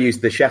reason I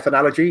used the chef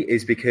analogy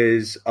is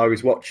because I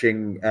was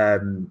watching.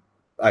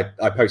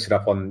 I posted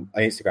up on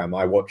Instagram.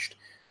 I watched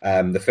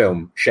the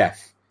film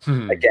Chef.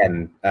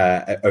 Again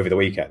over the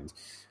weekend,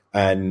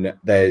 and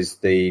there's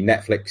the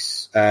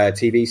Netflix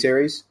TV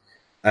series,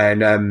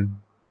 and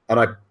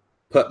I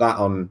put that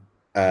on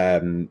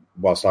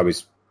whilst I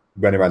was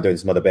running around doing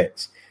some other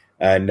bits,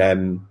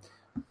 and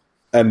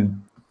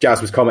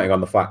Jazz was commenting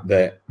on the fact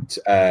that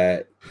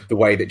the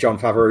way that Jon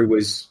Favreau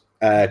was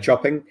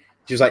chopping,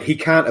 she was like, he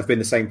can't have been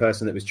the same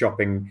person that was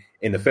chopping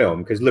in the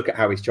film because look at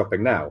how he's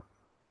chopping now.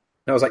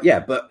 And I was like, yeah,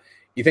 but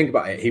you think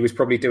about it, he was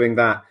probably doing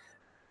that.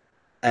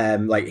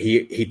 Like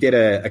he did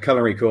a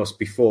culinary course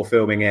before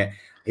filming it.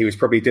 He was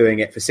probably doing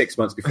it for 6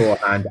 months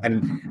beforehand,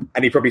 and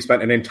he probably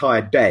spent an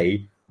entire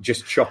day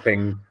just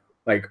chopping.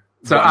 Like,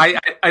 so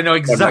I know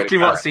exactly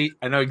what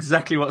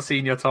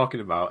scene you're talking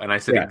about, and I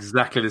said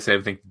exactly the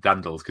same thing to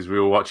Dandles because we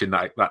were watching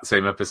that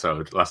same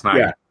episode last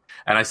night,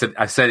 and I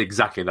said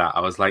exactly that.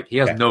 I was like, he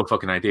has no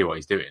fucking idea what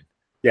he's doing,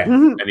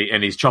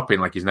 and he's chopping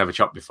like he's never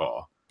chopped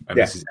before, and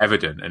this is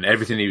evident. And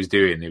everything he was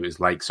doing, it was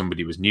like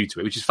somebody was new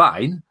to it, which is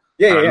fine.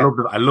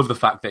 I love the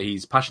fact that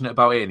he's passionate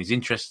about it and he's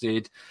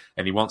interested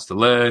and he wants to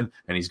learn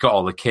and he's got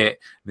all the kit.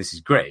 This is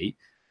great.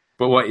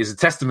 But what is a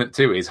testament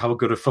to is how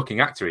good a fucking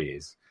actor he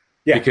is.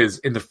 Yeah. Because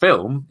in the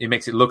film, he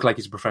makes it look like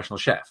he's a professional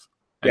chef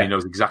and he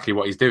knows exactly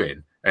what he's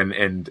doing.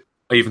 And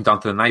even down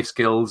to the knife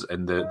skills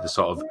and the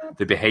sort of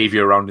the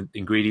behavior around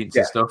ingredients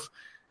and stuff.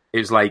 It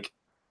was like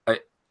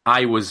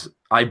I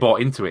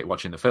bought into it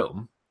watching the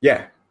film.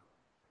 Yeah.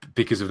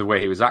 Because of the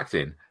way he was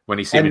acting. When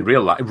he seen him in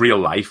real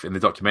life in the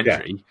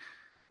documentary. Yeah.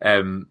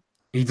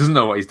 He doesn't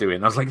know what he's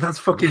doing. I was like, that's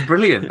fucking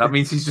brilliant. That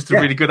means he's just a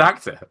really good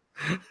actor.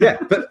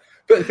 But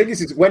the thing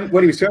is when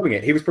he was filming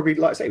it, he was probably,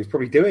 like I say, he was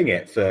probably doing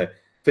it for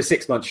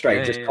 6 months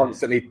straight,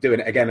 constantly doing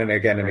it again and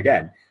again and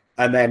again.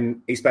 And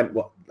then he spent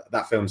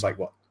that film's like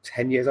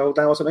 10 years old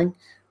now or something.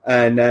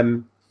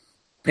 And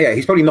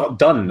he's probably not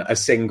done a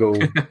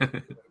single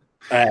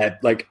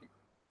like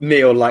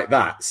meal like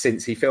that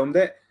since he filmed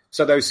it.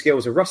 So those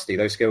skills are rusty.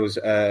 Those skills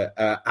are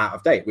out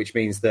of date, which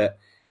means that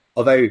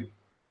although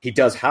he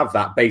does have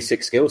that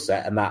basic skill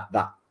set and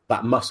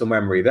that muscle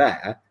memory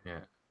there.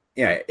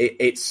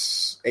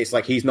 It's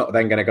like he's not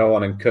then going to go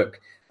on and cook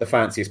the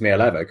fanciest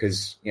meal ever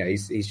because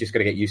he's just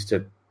going to get used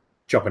to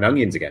chopping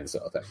onions again,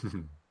 sort of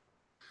thing.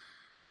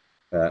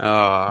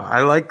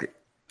 I like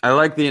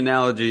the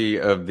analogy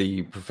of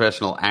the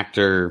professional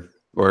actor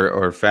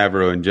or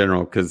Favreau in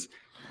general because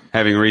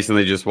having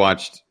recently just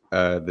watched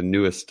the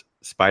newest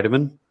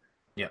Spider-Man.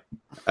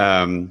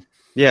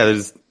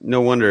 There's no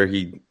wonder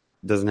he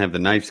doesn't have the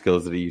knife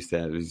skills that he used to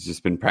have. He's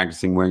just been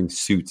practicing wearing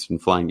suits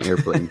and flying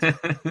airplanes.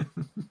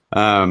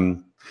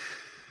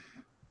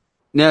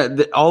 Now,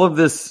 all of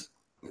this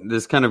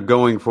kind of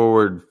going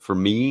forward for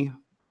me,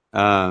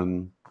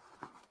 in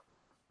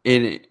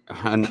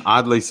an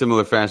oddly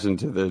similar fashion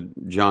to the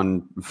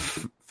Jon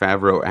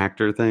Favreau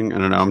actor thing. I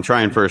don't know. I'm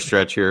trying for a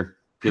stretch here.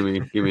 Give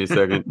me a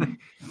second.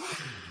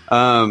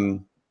 I've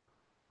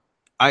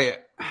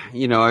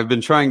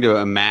been trying to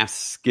amass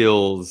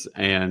skills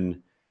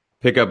and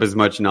pick up as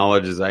much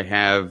knowledge as I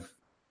have,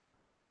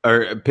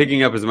 or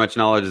picking up as much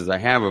knowledge as I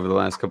have over the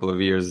last couple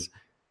of years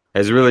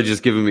has really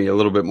just given me a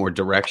little bit more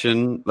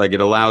direction. Like it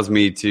allows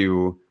me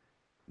to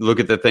look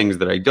at the things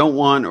that I don't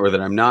want or that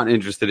I'm not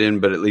interested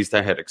in, but at least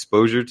I had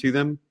exposure to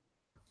them.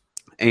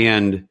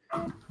 And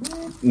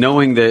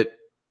knowing that,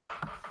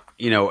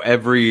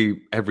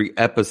 every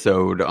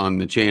episode on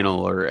the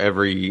channel or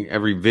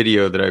every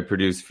video that I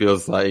produce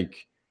feels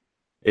like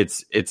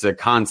it's a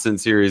constant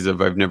series of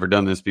I've never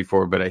done this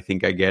before, but I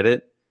think I get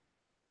it.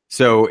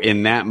 So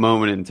in that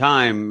moment in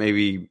time,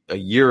 maybe a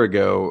year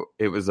ago,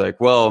 it was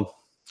like, well,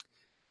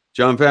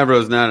 Jon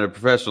Favreau is not a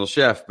professional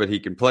chef, but he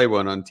can play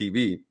one on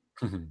TV.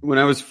 When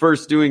I was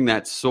first doing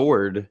that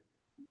sword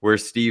where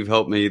Steve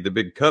helped me, the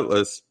big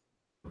cutlass,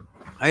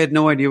 I had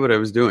no idea what I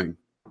was doing,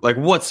 like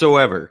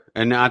whatsoever.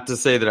 And not to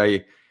say that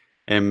I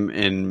am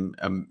in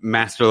a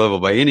master level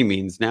by any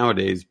means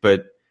nowadays,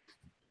 but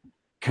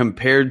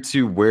compared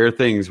to where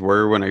things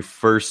were when I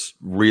first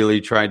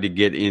really tried to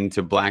get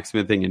into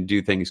blacksmithing and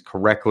do things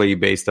correctly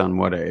based on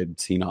what I had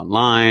seen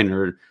online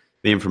or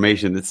the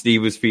information that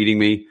Steve was feeding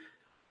me,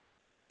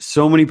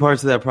 so many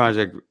parts of that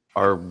project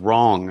are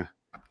wrong,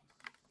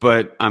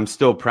 but I'm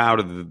still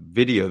proud of the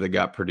video that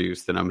got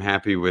produced and I'm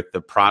happy with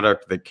the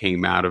product that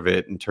came out of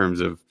it in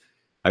terms of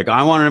like,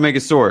 I wanted to make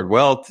a sword.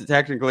 Well,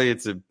 technically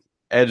it's a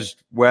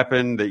edged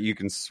weapon that you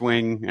can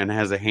swing and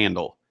has a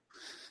handle.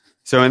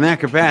 So in that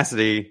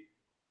capacity,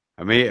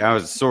 I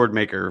was a sword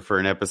maker for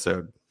an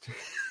episode,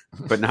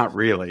 but not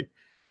really.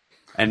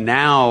 And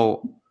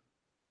now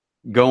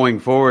going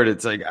forward,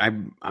 it's like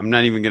I'm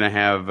not even going to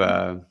have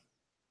a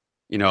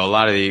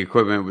lot of the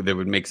equipment that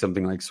would make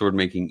something like sword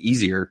making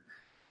easier.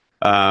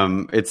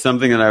 It's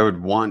something that I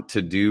would want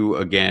to do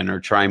again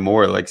or try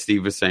more. Like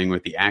Steve was saying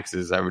with the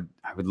axes, I would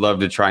love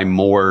to try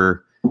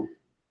more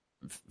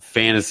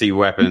fantasy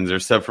weapons or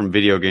stuff from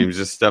video games,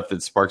 just stuff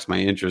that sparks my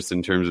interest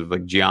in terms of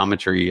like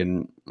geometry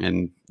and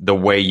the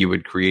way you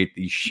would create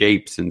these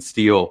shapes in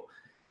steel.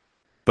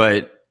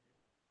 But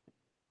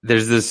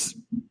there's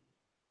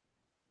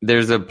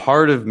a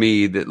part of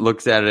me that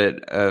looks at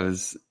it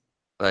as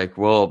like,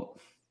 well,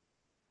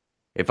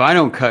 if I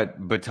don't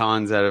cut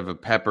batons out of a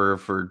pepper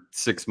for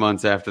 6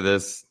 months after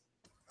this,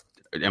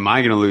 am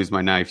I going to lose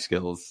my knife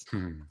skills?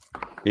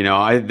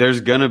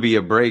 There's going to be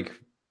a break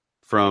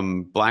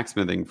from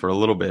blacksmithing for a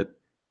little bit.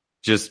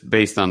 just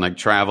based on like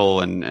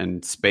travel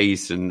and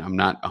space. And I'm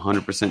not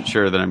 100%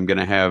 sure that I'm going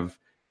to have,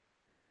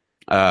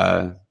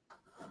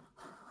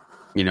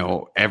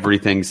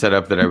 everything set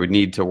up that I would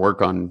need to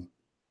work on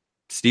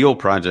steel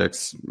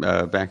projects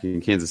back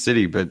in Kansas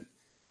City. But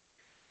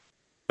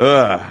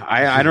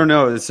I don't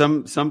know. There's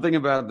something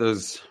about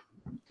those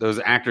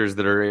actors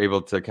that are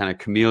able to kind of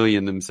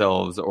chameleon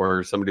themselves,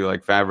 or somebody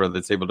like Favreau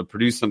that's able to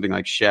produce something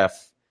like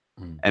Chef,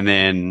 and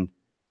then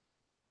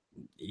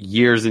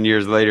years and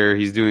years later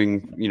he's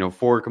doing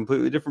 4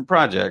 completely different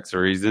projects,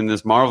 or he's in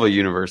this Marvel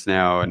universe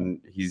now, and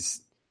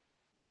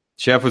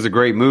Chef was a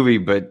great movie,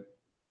 but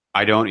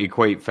I don't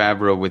equate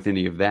Favreau with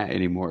any of that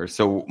anymore.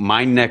 So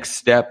my next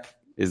step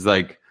is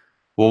like,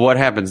 well, what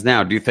happens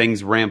now? Do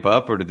things ramp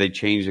up, or do they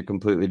change a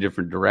completely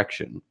different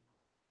direction?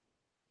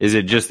 Is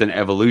it just an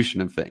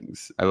evolution of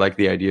things? I like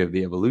the idea of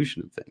the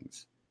evolution of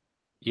things.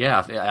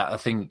 Yeah, I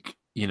think,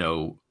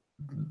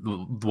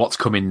 what's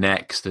coming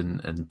next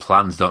and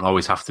plans don't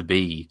always have to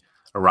be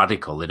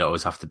radical. They don't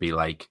always have to be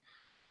like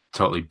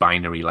totally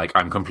binary, like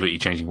I'm completely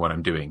changing what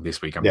I'm doing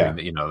this week. I'm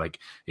doing, like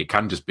it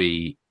can just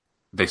be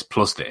this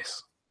plus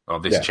this, or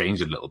this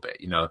changed a little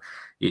bit.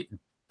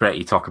 Brett,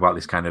 you talk about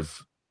this kind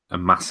of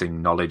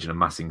amassing knowledge and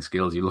amassing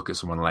skills. You look at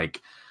someone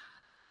like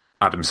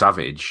Adam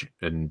Savage,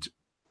 and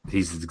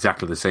he's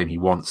exactly the same. He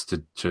wants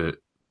to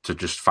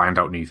just find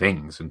out new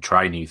things and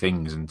try new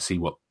things and see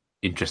what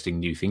interesting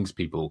new things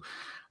people,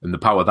 and the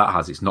power that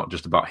has. It's not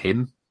just about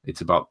him.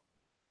 It's about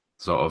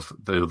sort of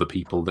the other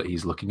people that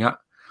he's looking at.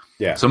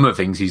 Yeah. Some of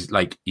the things he's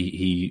like,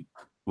 he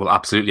will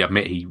absolutely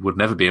admit he would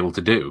never be able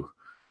to do.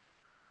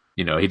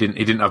 He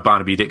didn't have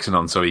Barnaby Dixon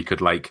on so he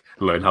could like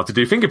learn how to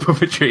do finger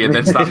puppetry and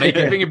then start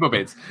making finger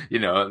puppets. He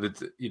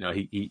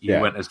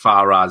went as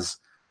far as,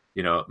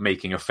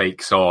 making a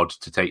fake sword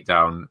to take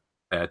down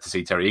to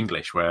see Terry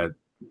English, where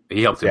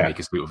he helped him make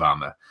a suit of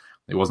armor.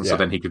 It wasn't so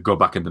then he could go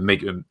back and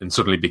make and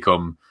suddenly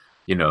become,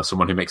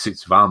 someone who makes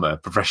suits of armor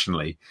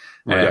professionally.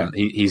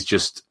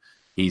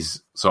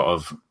 He's sort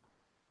of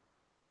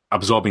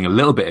absorbing a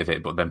little bit of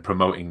it, but then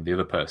promoting the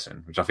other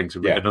person, which I think is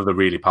another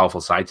really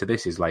powerful side to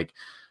this. Is like,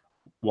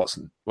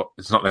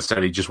 it's not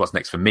necessarily just what's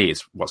next for me;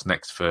 it's what's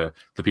next for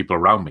the people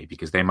around me,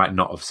 because they might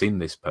not have seen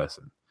this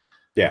person.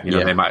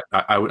 They might.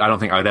 I don't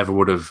think I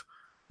would have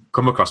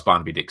come across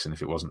Barnaby Dixon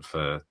if it wasn't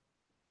for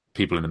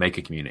people in the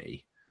maker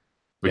community,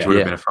 which would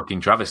have been a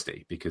fucking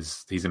travesty,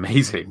 because he's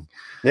amazing.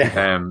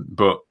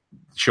 But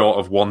short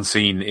of one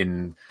scene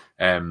in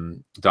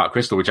Dark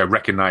Crystal, which I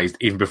recognised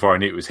even before I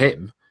knew it was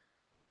him,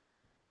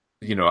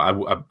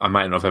 I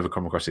might not have ever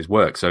come across his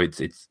work. So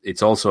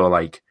it's also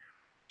like,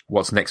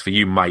 what's next for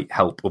you might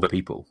help other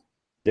people.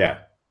 Yeah.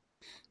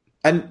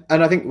 And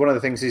I think one of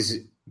the things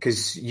is,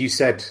 because you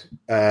said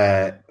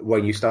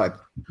when you started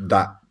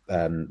that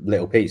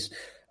little piece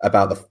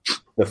about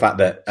the fact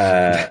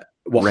that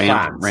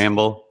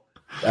ramble,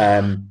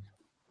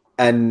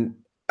 and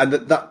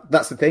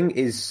that's the thing,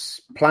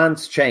 is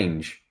plans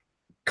change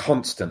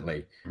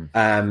constantly,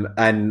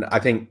 and I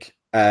think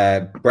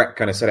Brett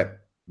kind of said it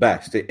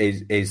best.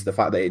 Is the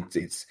fact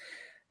that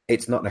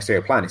it's not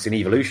necessarily a plan; it's an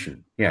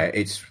evolution.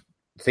 It's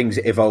things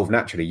that evolve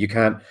naturally. You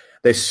can't.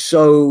 There's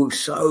so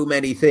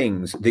many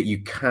things that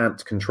you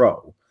can't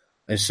control,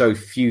 and so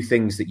few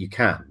things that you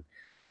can.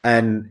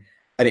 And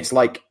it's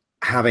like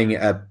having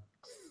a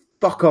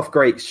fuck off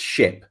great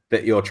ship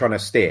that you're trying to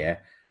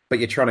steer, but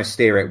you're trying to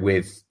steer it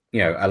with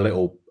a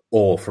little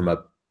oar from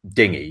a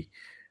dinghy.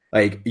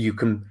 Like you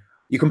can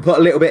put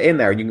a little bit in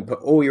there, and you can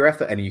put all your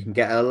effort in, and you can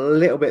get a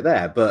little bit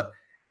there. But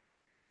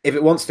if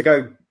it wants to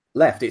go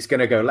left, it's going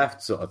to go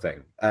left, sort of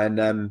thing.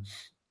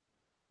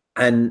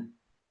 And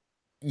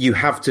you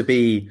have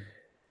to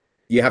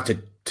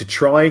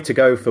try to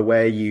go for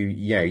where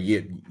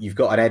you've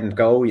got an end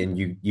goal, and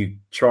you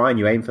try and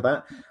you aim for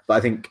that. But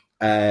I think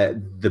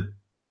the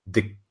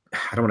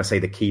I don't want to say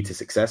the key to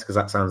success, because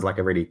that sounds like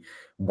a really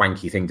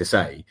wanky thing to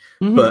say.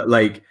 Mm-hmm. But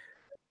like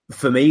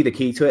for me, the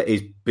key to it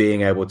is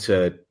being able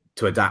to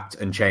adapt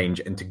and change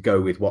and to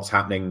go with what's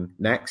happening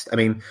next. I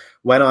mean,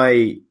 when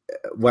I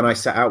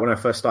set out, when I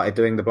first started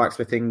doing the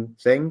blacksmithing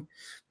thing,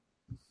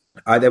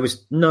 there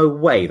was no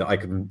way that I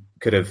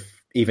could have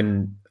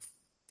even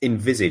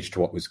envisaged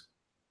what was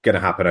going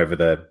to happen over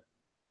the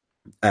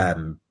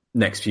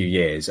next few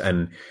years.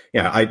 And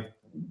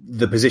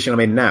the position I'm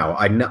in now,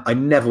 I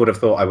never would have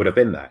thought I would have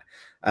been there.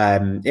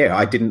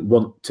 I didn't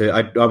want to.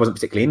 I wasn't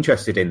particularly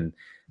interested in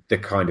the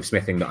kind of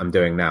smithing that I'm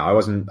doing now.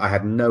 I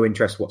had no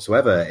interest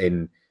whatsoever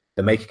in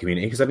the maker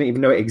community, because I didn't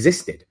even know it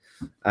existed.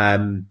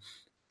 And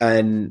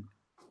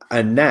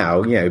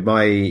now,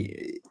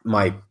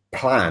 my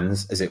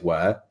plans, as it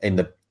were, in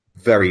the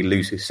very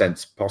loosest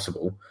sense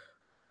possible,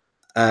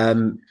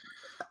 kind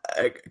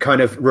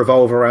of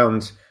revolve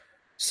around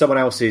someone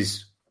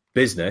else's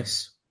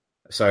business.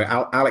 So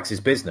Alex's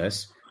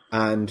business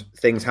and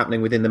things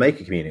happening within the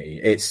maker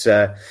community. It's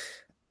a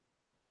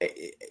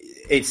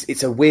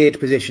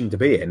weird position to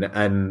be in,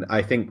 and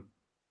I think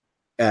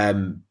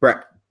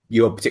Brett,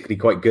 you're particularly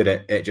quite good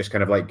at just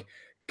kind of like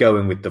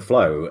going with the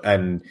flow.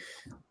 And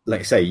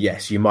like I say,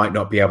 yes, you might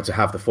not be able to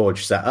have the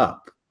forge set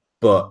up,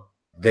 but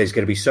there's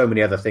going to be so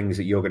many other things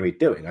that you're going to be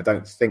doing. I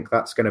don't think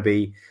that's going to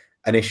be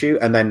an issue.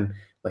 And then,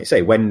 like I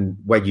say, when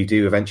you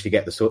do eventually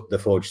get the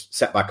forge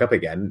set back up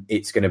again,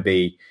 it's going to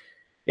be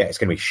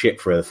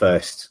shit for the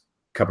first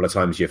couple of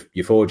times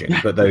you're forging,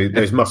 but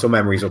those muscle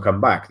memories will come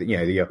back. That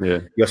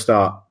you'll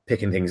start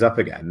picking things up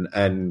again,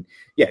 and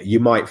you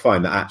might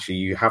find that actually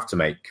you have to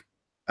make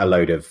a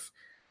load of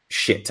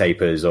shit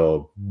tapers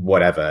or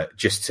whatever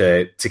just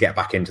to get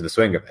back into the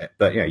swing of it.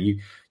 But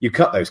you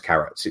cut those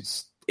carrots,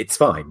 it's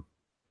fine.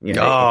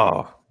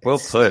 Well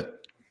put.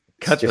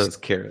 Cut those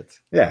carrots.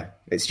 Yeah,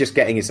 it's just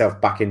getting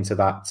yourself back into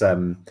that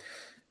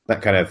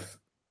that kind of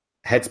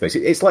headspace.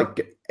 It's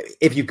like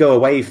if you go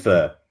away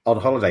on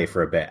holiday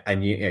for a bit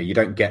and you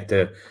don't get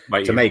to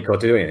make or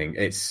do anything.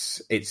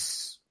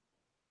 It's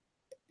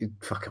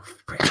fuck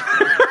off.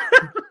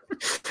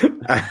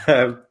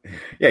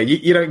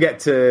 You don't get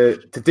to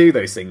do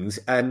those things,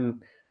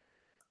 and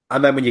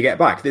then when you get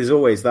back, there's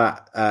always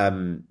that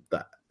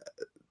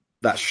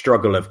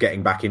struggle of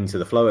getting back into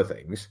the flow of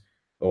things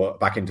or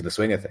back into the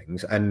swing of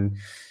things, and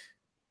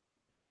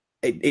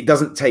it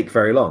doesn't take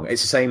very long.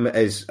 It's the same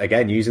as,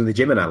 again, using the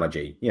gym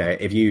analogy.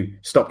 If you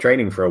stop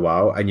training for a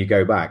while and you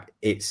go back,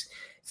 it's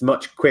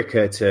much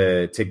quicker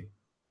to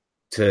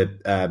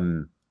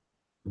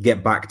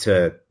get back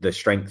to the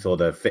strength or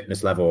the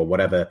fitness level or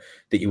whatever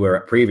that you were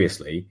at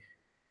previously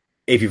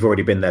if you've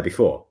already been there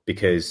before,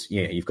 because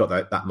you've got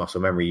that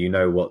muscle memory. You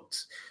know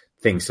what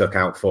things to look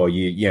out for.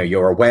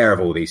 You're aware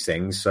of all these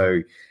things,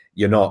 so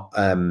you're not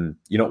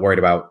worried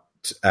about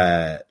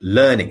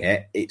learning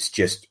it. It's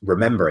just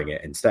remembering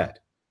it instead.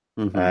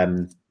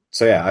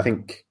 I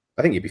think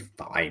you'd be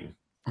fine.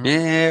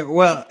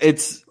 Well,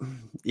 it's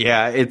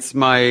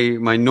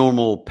my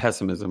normal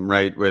pessimism,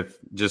 right? With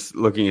just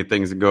looking at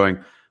things and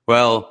going,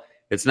 well,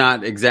 it's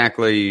not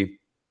exactly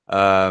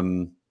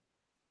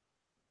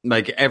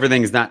like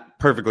everything's not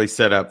perfectly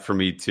set up for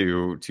me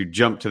to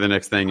jump to the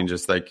next thing and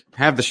just like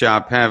have the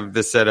shop, have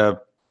the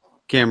setup,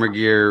 camera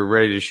gear,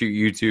 ready to shoot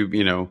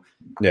YouTube.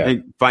 I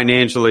think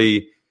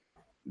financially,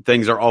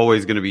 things are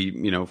always going to be,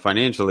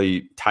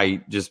 financially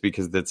tight just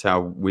because that's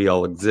how we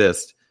all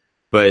exist.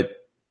 But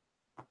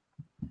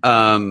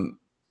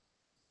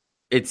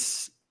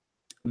it's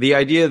the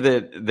idea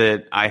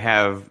that I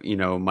have,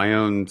 my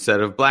own set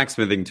of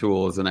blacksmithing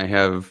tools, and I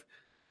have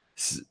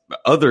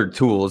other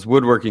tools,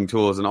 woodworking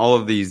tools, and all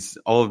of these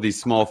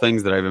small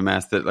things that I've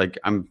amassed that, like,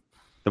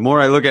 the more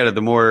I look at it,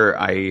 the more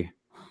I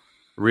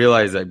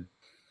realize I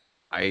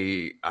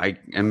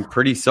am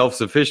pretty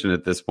self-sufficient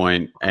at this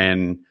point,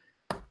 and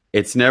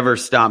it's never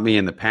stopped me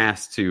in the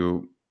past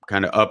to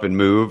kind of up and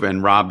move.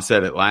 And Rob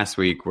said it last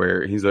week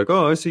where he's like,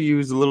 oh, I see you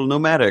use a little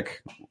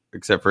nomadic,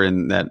 except for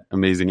in that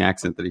amazing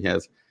accent that he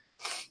has.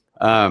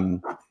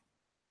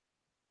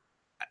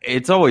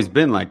 It's always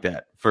been like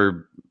that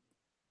for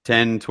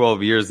 10,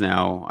 12 years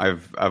now.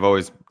 I've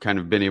always kind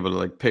of been able to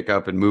like pick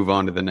up and move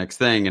on to the next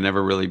thing and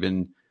never really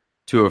been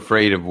too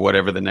afraid of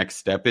whatever the next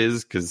step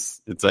is.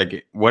 'Cause it's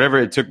like whatever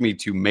it took me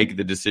to make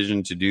the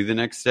decision to do the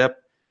next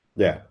step.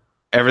 Yeah.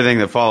 Everything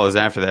that follows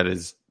after that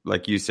is,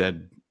 like you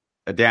said,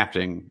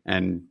 adapting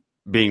and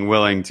being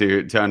willing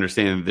to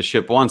understand that the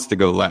ship wants to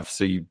go left.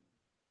 So you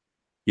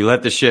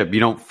let the ship, you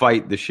don't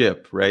fight the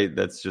ship, right?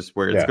 That's just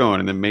where it's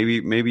going. And then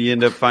maybe you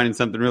end up finding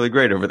something really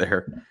great over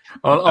there.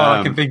 All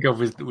I can think of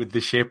with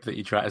the ship that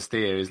you try to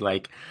steer is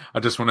like, I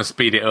just want to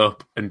speed it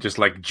up and just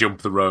like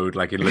jump the road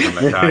like in Live and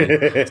Let Die.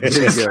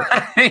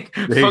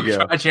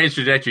 Try to change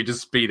trajectory,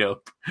 just speed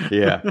up.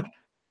 Yeah.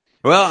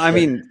 Well, I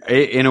mean,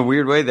 in a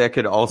weird way, that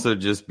could also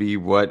just be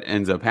what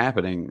ends up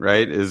happening,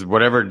 right? Is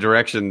whatever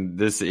direction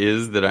this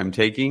is that I'm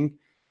taking,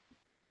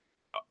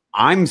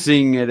 I'm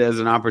seeing it as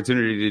an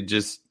opportunity to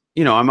just,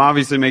 I'm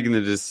obviously making the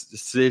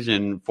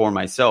decision for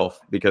myself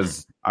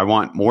because I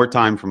want more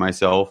time for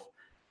myself.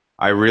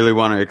 I really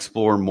want to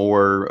explore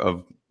more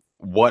of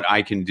what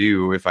I can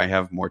do if I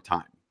have more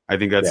time. I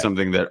think that's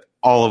something that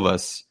all of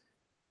us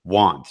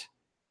want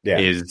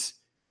is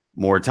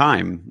more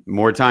time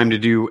to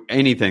do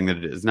anything that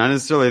it is. Not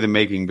necessarily the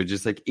making, but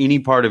just like any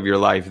part of your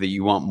life that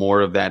you want more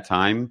of that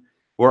time.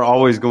 We're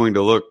always going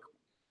to look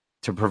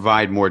to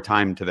provide more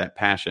time to that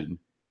passion.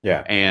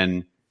 Yeah.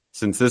 And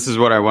since this is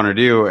what I want to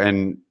do,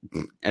 and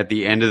at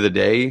the end of the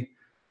day,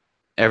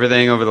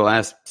 everything over the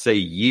last, say,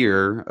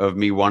 year of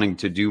me wanting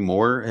to do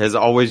more has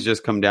always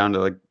just come down to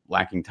like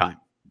lacking time.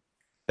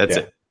 That's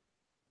it.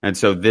 And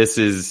so this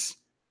is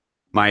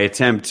my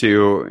attempt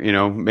to,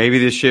 maybe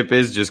this ship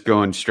is just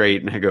going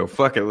straight and I go,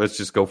 fuck it, let's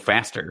just go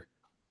faster.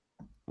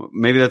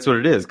 Maybe that's what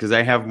it is because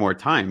I have more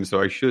time.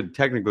 So I should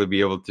technically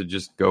be able to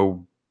just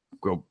go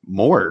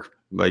more,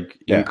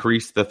 like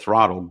increase the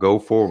throttle, go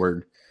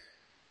forward.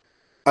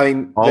 I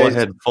mean, all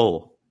ahead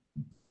full.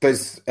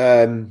 There's,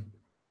 I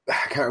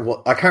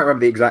can't remember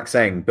the exact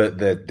saying, but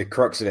the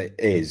crux of it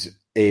is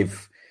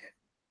if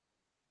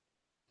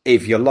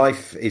your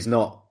life is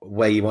not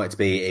where you want it to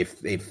be,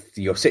 if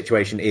your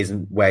situation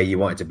isn't where you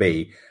want it to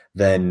be,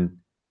 then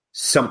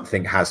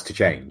something has to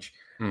change.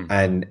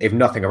 And if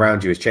nothing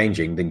around you is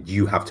changing, then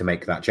you have to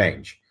make that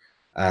change.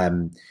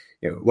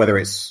 Whether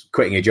it's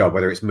quitting your job,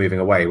 whether it's moving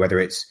away, whether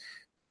it's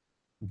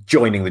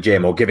joining the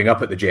gym or giving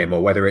up at the gym,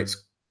 or whether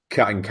it's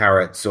cutting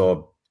carrots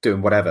or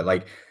doing whatever.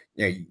 Like,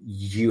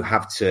 you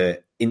have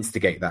to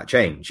instigate that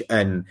change.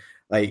 And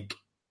like,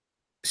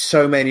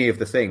 so many of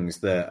the things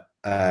that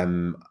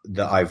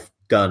that I've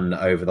done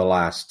over the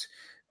last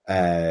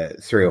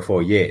 3 or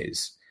 4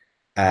 years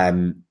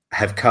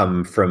have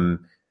come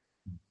from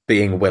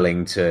being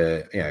willing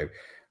to,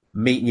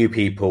 meet new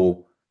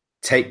people,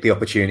 take the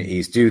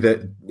opportunities,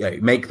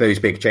 make those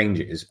big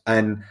changes.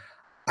 And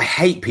I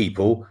hate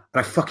people,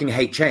 and I fucking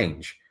hate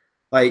change.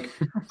 Like,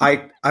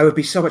 I would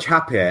be so much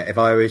happier if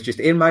I was just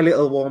in my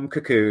little warm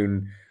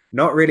cocoon,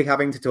 not really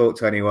having to talk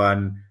to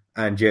anyone,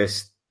 and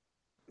just,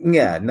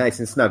 nice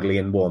and snuggly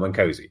and warm and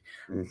cozy.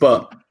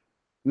 But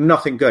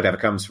nothing good ever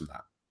comes from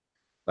that.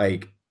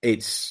 Like,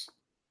 it's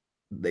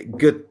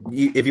good.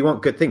 If you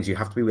want good things, you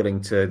have to be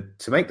willing to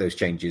make those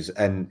changes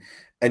and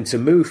to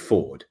move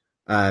forward.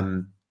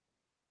 It's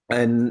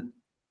one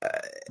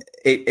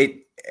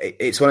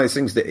of those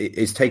things that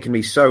it's taken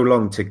me so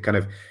long to kind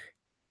of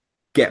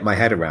get my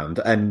head around.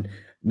 And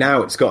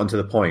now it's gotten to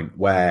the point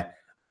where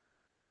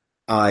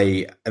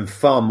I am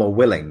far more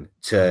willing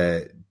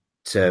to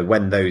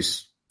when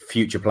those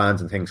future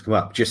plans and things come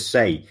up, just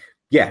say,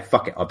 yeah,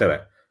 fuck it, I'll do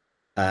it.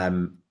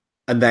 And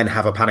then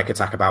have a panic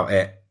attack about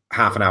it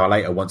half an hour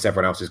later once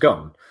everyone else is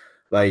gone.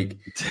 Like,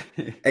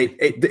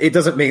 it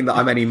doesn't mean that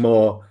I'm any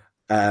more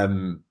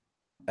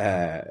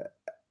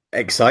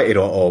excited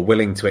or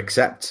willing to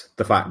accept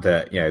the fact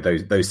that,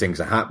 those things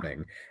are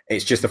happening.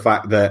 It's just the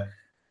fact that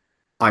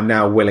I'm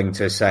now willing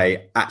to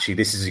say, actually,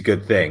 this is a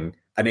good thing,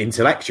 and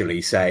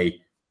intellectually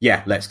say,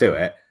 yeah, let's do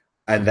it.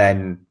 And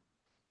then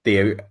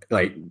the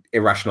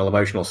irrational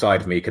emotional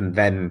side of me can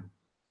then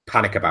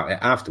panic about it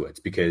afterwards,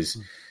 because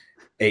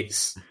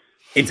it's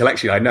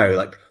intellectually, I know,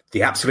 like,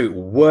 the absolute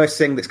worst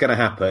thing that's going to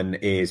happen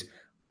is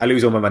I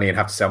lose all my money and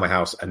have to sell my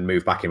house and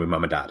move back in with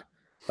mum and dad.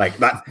 Like,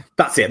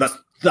 that's it.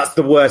 That's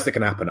the worst that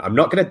can happen. I'm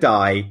not going to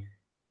die.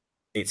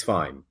 It's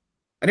fine.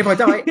 And if I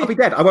die, I'll be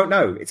dead. I won't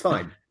know. It's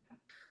fine.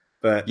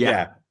 But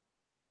yeah.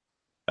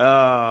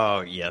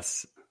 Oh,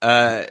 yes.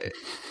 It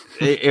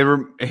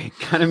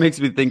kind of makes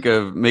me think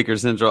of Maker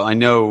Central. I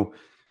know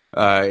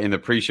in the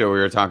pre-show we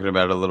were talking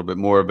about it a little bit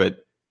more,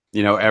 but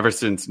ever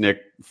since Nick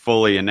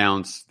fully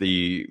announced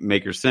the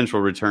Maker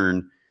Central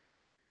return,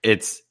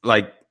 it's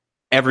like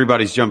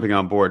everybody's jumping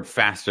on board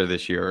faster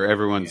this year.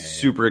 Everyone's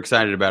super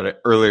excited about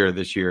it earlier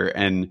this year.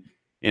 And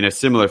in a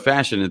similar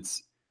fashion,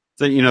 it's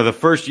the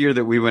first year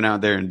that we went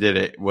out there and did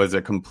it was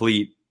a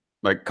complete,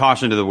 like,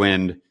 caution to the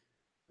wind.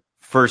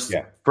 First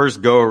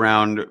go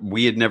around,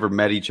 we had never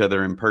met each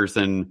other in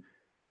person,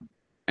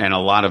 and a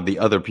lot of the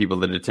other people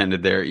that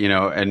attended there,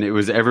 and it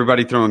was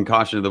everybody throwing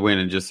caution to the wind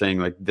and just saying,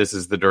 like, this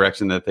is the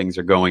direction that things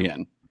are going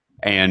in.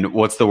 And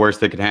what's the worst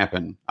that could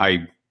happen?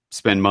 I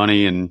spend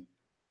money and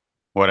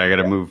I got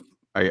to move.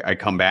 I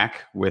come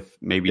back with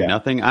maybe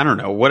nothing. I don't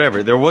know,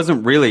 whatever. There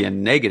wasn't really a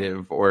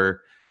negative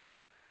or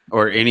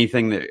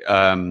anything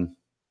that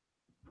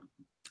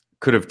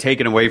could have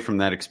taken away from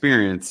that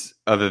experience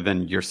other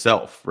than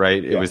yourself,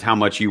 right? It was how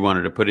much you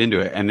wanted to put into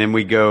it. And then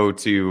we go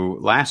to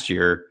last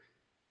year,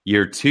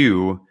 year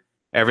 2,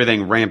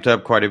 everything ramped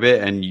up quite a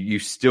bit, and you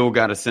still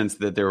got a sense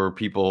that there were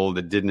people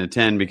that didn't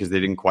attend because they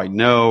didn't quite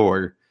know,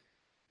 or,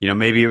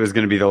 maybe it was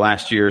going to be the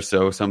last year.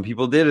 So some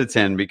people did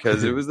attend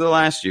because it was the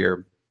last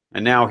year.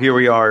 And now here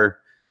we are,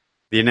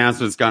 the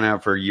announcement's gone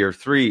out for year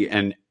 3,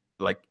 and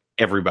like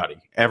everybody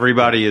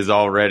is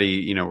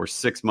already, we're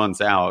 6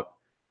 months out,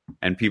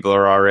 and people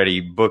are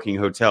already booking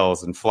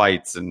hotels and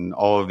flights and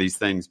all of these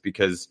things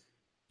because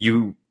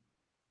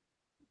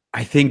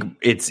I think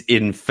it's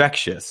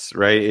infectious,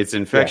 right? It's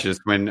infectious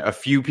when a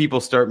few people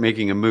start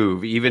making a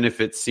move, even if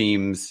it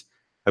seems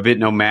a bit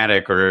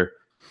nomadic or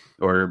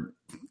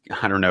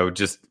I don't know,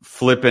 just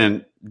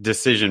flippant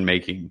decision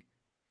making.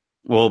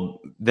 Well,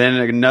 then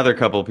another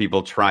couple of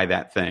people try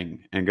that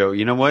thing and go,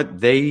 you know what?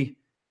 They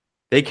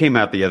came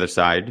out the other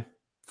side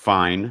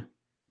fine.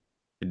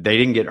 They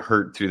didn't get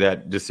hurt through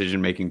that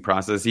decision-making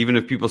process. Even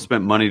if people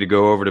spent money to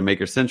go over to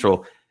Maker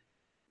Central,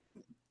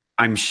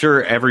 I'm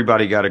sure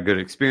everybody got a good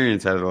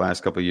experience out of the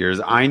last couple of years.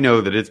 I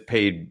know that it's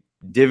paid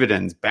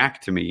dividends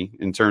back to me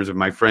in terms of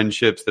my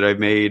friendships that I've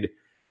made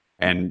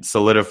and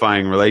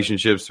solidifying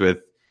relationships with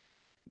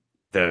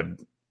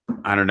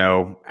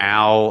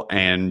Al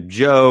and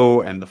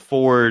Joe and the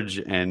Forge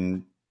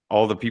and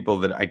all the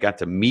people that I got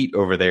to meet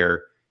over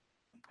there.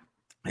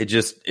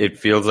 It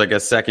feels like a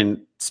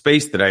second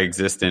space that I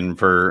exist in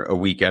for a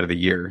week out of the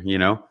year,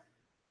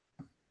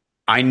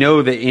 I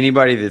know that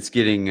anybody that's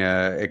getting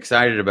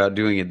excited about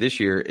doing it this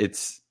year,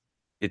 it's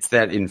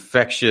that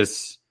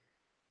infectious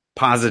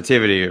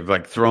positivity of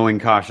like throwing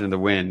caution to the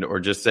wind or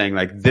just saying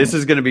like, this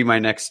is going to be my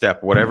next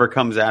step. Whatever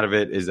comes out of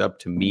it is up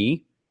to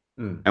me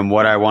and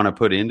what I want to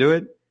put into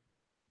it.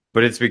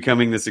 But it's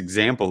becoming this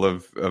example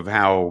of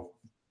how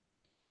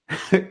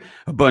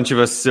a bunch of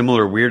us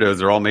similar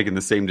weirdos are all making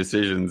the same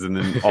decisions and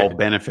then all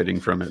benefiting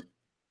from it.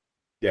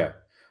 Yeah.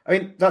 I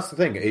mean, that's the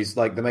thing is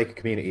like the maker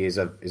community is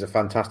a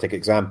fantastic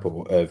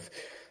example of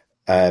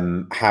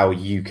how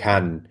you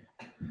can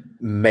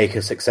make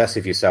a success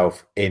of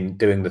yourself in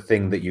doing the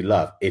thing that you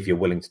love if you're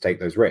willing to take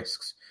those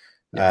risks.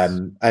 Yes.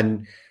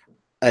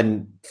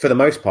 And for the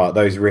most part,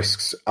 those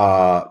risks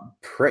are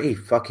pretty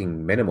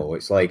fucking minimal.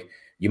 It's like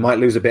you might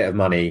lose a bit of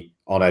money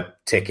on a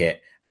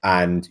ticket,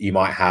 and you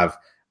might have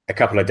a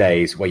couple of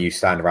days where you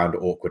stand around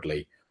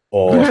awkwardly,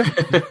 or reason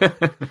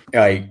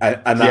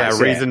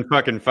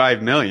fucking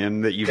 $5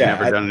 million that you've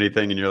never done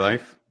anything in your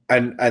life,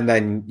 and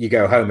then you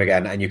go home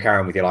again and you carry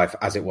on with your life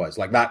as it was.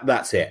 Like that.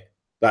 That's it.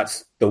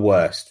 That's the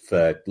worst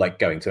for like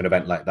going to an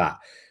event like that.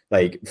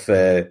 Like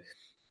for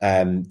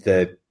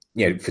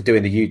for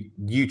doing the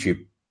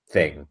YouTube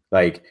thing,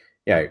 like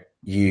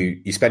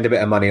you spend a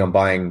bit of money on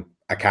buying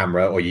a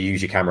camera, or you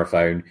use your camera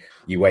phone,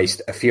 you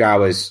waste a few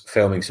hours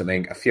filming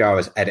something, a few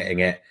hours editing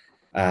it,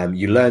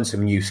 you learn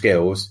some new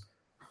skills,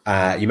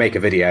 you make a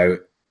video,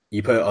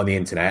 you put it on the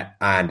internet,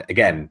 and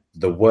again,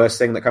 the worst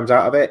thing that comes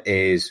out of it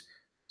is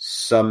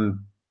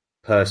some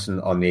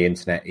person on the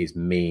internet is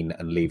mean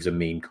and leaves a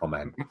mean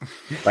comment.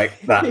 Like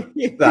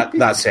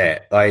that's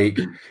it. Like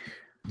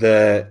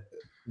the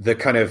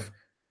kind of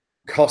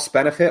cost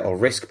benefit or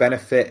risk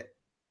benefit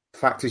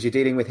factors you're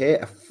dealing with here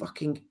are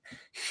fucking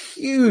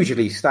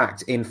hugely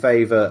stacked in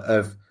favor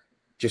of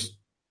just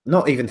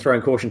not even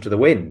throwing caution to the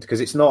wind,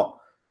 because it's not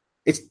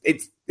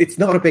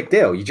a big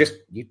deal. You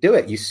do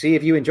it, you see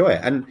if you enjoy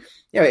it. And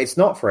it's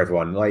not for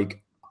everyone.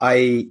 Like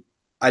I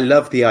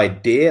love the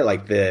idea,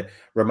 like the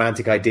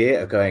romantic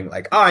idea of going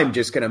like, I'm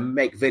just going to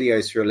make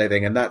videos for a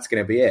living and that's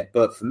going to be it.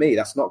 But for me,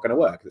 that's not going to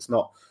work. That's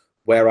not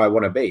where I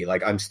want to be.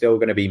 Like I'm still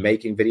going to be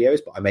making videos,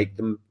 but I make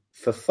them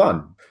for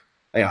fun.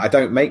 I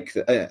don't make.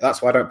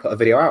 That's why I don't put a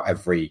video out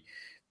every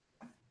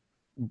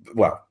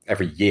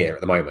year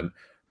at the moment.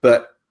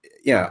 But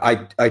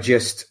I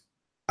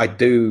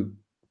do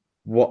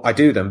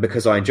them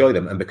because I enjoy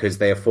them and because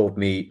they afford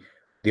me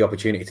the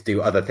opportunity to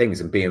do other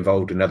things and be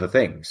involved in other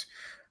things.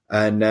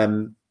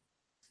 And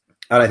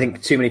I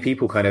think too many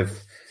people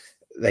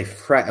they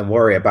fret and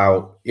worry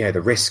about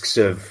the risks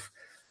of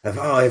if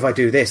I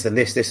do this, then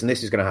this and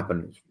this is going to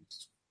happen.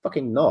 It's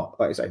fucking not.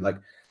 Like I say, like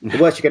the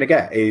worst you're going to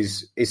get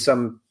is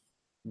some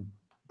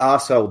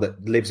arsehole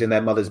that lives in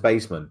their mother's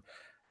basement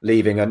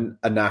leaving a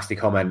nasty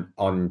comment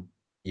on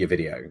your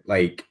video.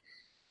 Like,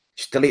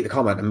 just delete the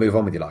comment and move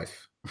on with your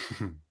life.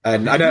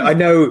 And I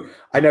know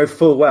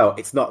full well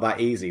it's not that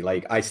easy.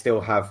 Like, I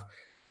still have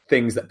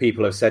things that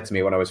people have said to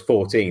me when I was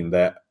 14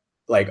 that,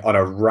 like, on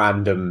a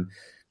random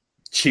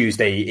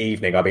Tuesday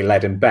evening, I'll be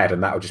led in bed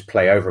and that will just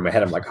play over in my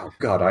head. I'm like, oh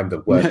God, I'm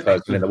the worst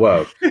person in the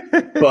world.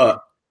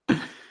 But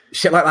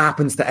shit like that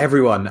happens to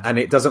everyone, and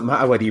it doesn't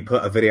matter whether you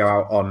put a video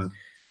out on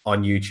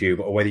YouTube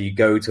or whether you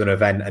go to an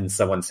event and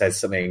someone says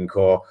something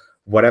or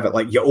whatever.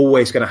 Like, you're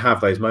always going to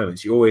have those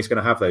moments. You're always going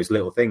to have those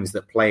little things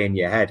that play in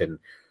your head and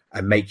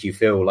make you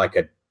feel like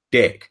a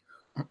dick.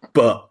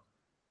 But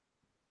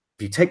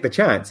if you take the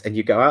chance and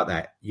you go out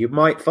there, you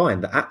might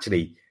find that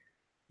actually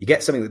you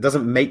get something that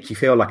doesn't make you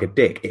feel like a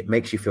dick. It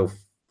makes you feel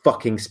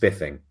fucking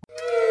spiffing.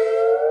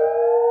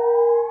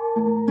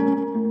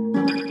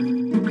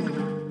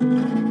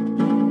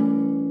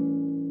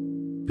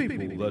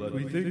 People that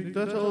we think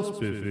that are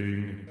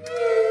spiffing.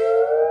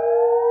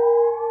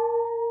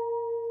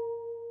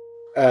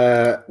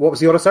 What was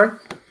the order, sorry?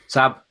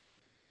 Sab,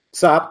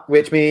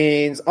 which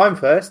means I'm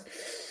first.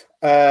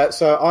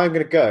 So I'm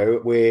going to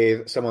go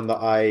with someone that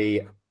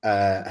I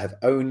have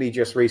only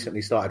just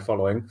recently started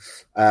following.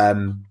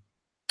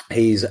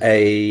 He's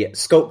a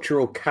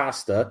sculptural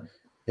caster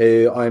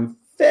who I'm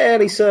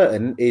fairly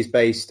certain is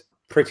based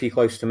pretty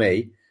close to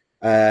me.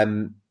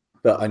 But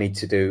I need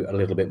to do a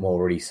little bit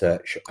more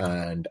research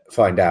and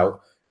find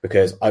out,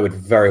 because I would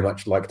very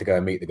much like to go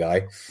and meet the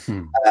guy.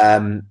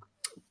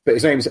 But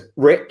his name's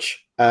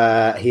Rich.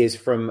 He is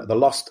from The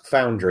Lost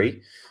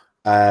Foundry.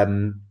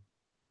 And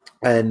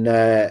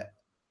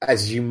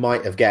as you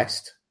might have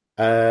guessed,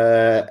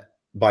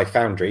 by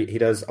Foundry, he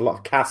does a lot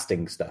of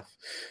casting stuff.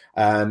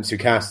 So he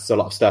casts a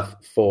lot of stuff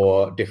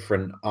for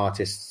different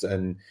artists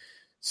and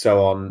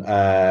so on.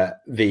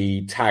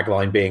 The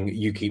tagline being,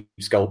 "You keep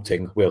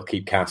sculpting, we'll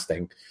keep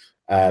casting."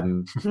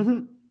 And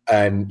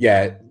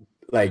yeah,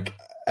 like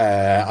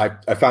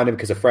I found him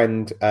because a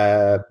friend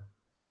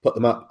put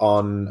them up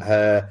on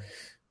her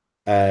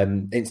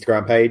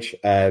Instagram page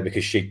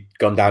because she'd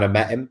gone down and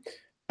met him.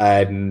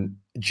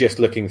 Just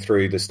looking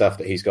through the stuff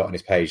that he's got on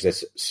his page,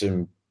 there's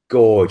some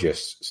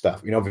gorgeous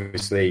stuff. You know,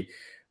 obviously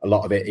a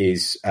lot of it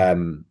is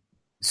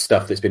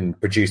stuff that's been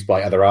produced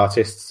by other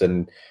artists,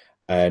 and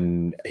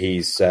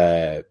he's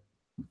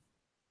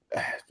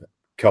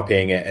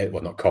copying it.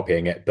 Well, not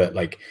copying it, but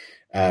like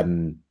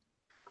taking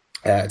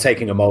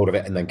a mold of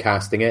it and then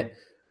casting it.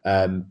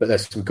 But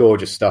there's some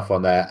gorgeous stuff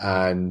on there,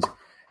 and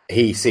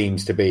he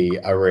seems to be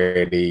a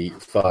really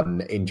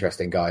fun,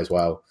 interesting guy as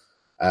well.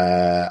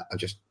 I'm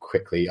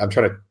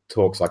trying to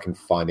talk so I can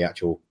find the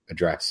actual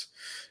address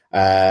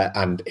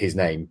and his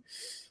name.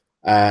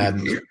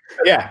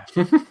 Yeah,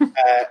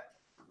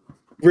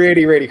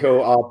 really, really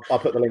cool. I'll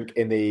put the link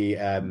in the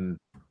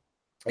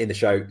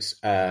shows.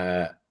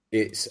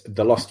 It's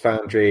The Lost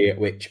Foundry,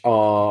 which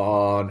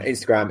on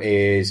Instagram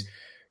is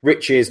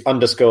Rich's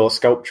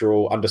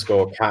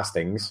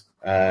 _sculptural_castings.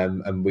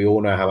 And we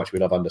all know how much we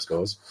love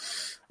underscores.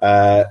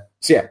 So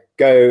yeah,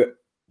 go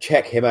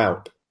check him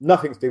out.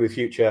 Nothing to do with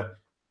Future,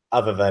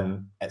 other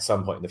than at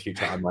some point in the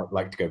future I might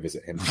like to go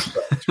visit him.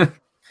 But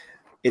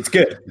it's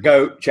good.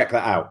 Go check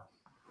that out.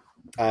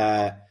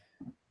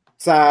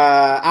 So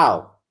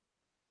Al.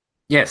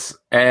 Yes,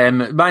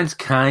 mine's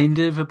kind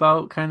of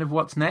about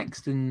what's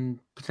next and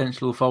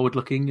potential forward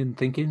looking and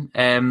thinking.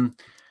 I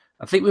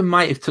think we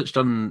might have touched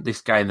on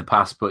this guy in the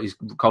past, but he's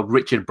called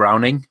Richard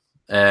Browning,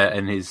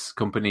 and his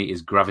company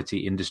is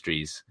Gravity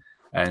Industries,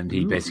 and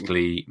he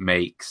basically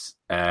makes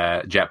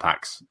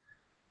jetpacks.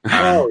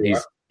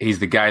 He's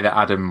the guy that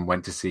Adam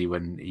went to see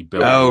when he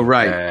built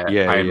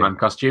Iron Man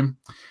costume.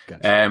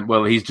 Gotcha.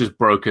 Well, he's just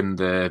broken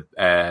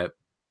the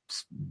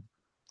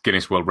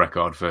Guinness World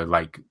Record for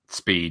like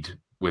speed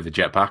with a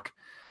jetpack,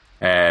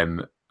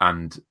 and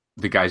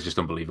the guy's just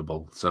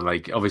unbelievable. So,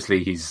 like,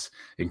 obviously he's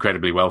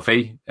incredibly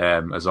wealthy,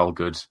 as all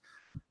good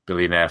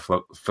billionaire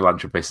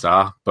philanthropists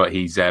are, but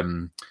he's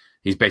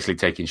basically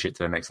taking shit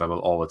to the next level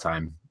all the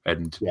time,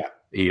 and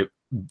he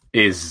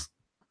is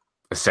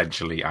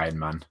essentially Iron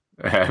Man.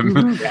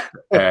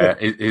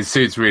 His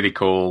suit's really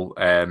cool.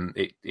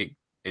 It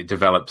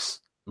develops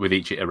with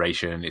each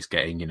iteration. It's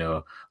getting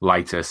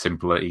lighter,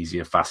 simpler,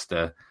 easier,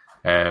 faster.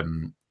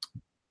 And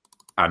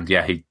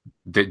yeah, he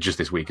just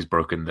this week has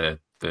broken the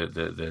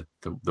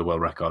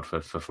world record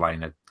for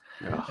flying a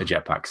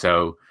jetpack.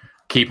 So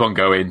keep on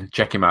going.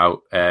 Check him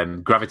out.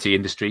 Gravity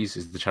Industries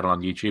is the channel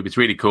on YouTube. It's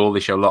really cool. They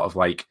show a lot of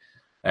like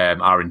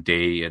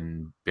R&D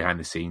and behind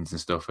the scenes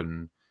and stuff,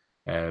 and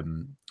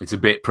it's a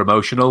bit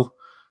promotional.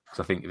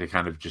 So I think they're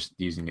kind of just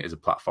using it as a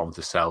platform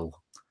to sell.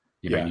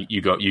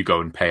 You go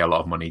and pay a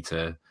lot of money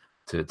to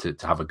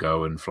have a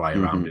go and fly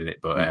around in it.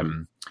 But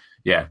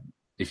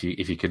if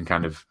you can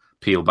kind of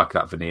peel back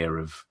that veneer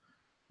of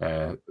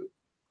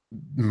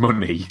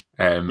money,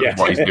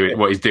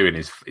 what he's doing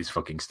is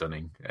fucking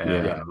stunning,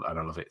 and I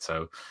love it.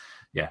 So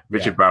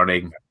Richard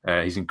Browning,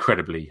 he's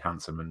incredibly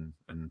handsome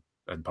and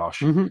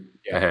posh.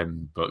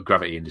 But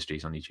Gravity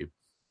Industries on YouTube.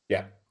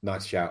 Yeah,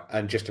 nice shout.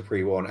 And just to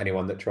pre-warn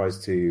anyone that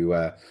tries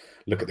to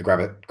look at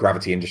the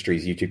Gravity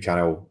Industries YouTube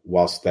channel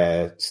whilst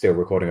they're still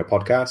recording a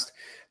podcast,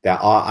 there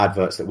are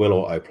adverts that will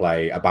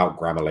autoplay about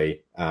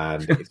Grammarly,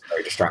 and it's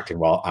very distracting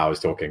while I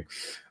was talking.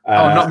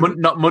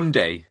 Not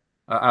Monday.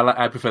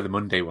 I prefer the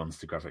Monday ones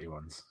to Gravity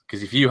ones,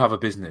 because if you have a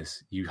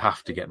business, you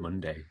have to get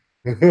Monday.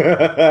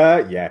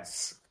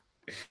 Yes.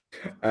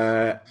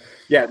 But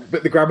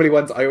the Grammarly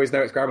ones, I always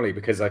know it's Grammarly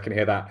because I can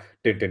hear that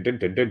dun dun dun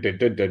dun dun dun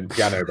dun dun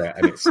piano bit,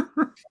 and it's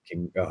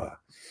fucking.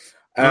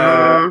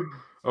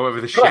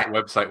 Whatever the shit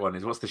website one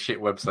is. What's the shit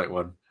website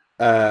one?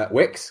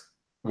 Wix.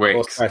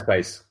 Or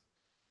Squarespace.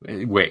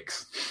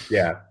 Wix.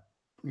 Yeah.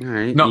 All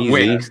right, not easy.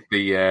 Wix.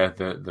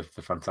 The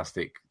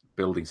fantastic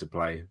building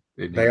supply.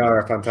 They are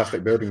a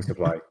fantastic building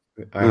supply.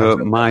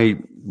 My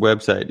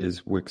website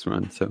is Wix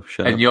Run, so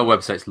shut up. And your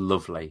website's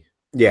lovely.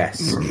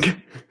 Yes.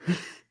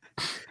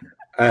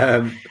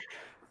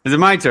 Is it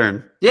my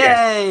turn?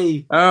 Yay!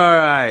 Yes. All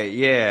right,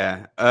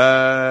 yeah.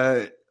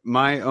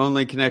 My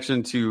only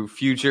connection to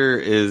Future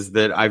is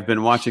that I've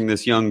been watching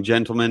this young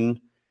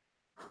gentleman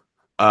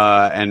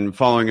and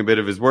following a bit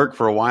of his work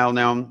for a while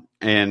now,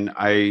 and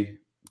I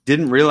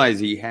didn't realize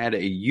he had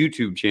a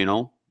YouTube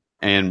channel,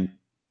 and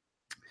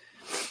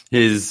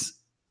his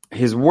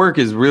work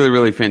is really,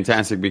 really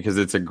fantastic because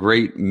it's a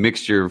great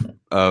mixture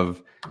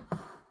of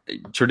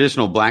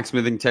traditional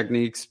blacksmithing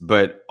techniques,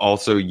 but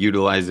also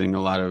utilizing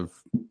a lot of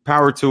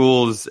power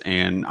tools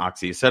and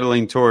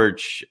oxyacetylene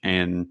torch,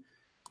 and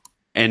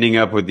ending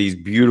up with these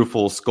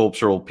beautiful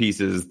sculptural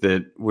pieces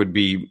that would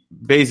be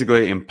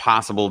basically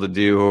impossible to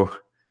do.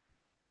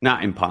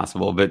 Not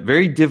impossible, but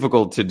very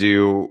difficult to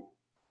do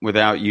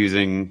without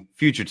using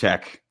future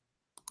tech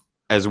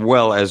as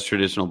well as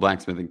traditional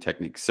blacksmithing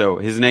techniques. So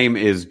his name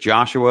is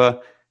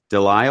Joshua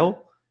Delisle,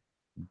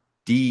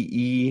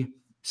 DE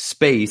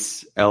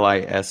space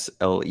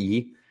LISLE.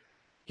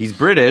 He's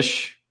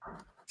British.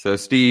 So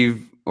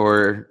Steve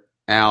or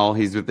Al,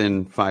 he's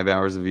within 5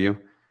 hours of you.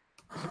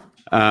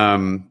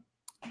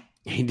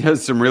 He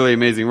does some really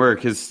amazing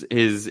work. His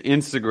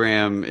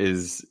Instagram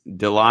is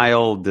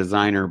Delisle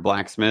Designer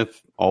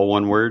Blacksmith, all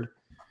one word.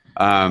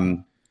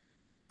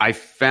 I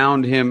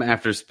found him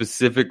after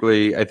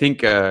specifically, I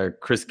think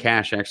Chris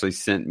Cash actually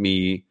sent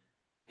me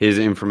his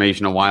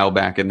information a while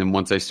back, and then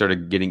once I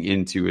started getting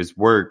into his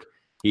work,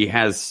 he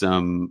has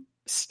some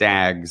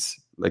stags,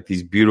 like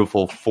these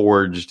beautiful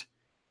forged,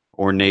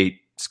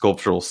 ornate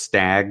sculptural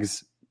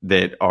stags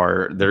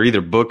they're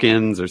either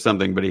bookends or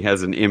something, but he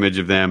has an image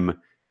of them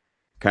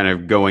kind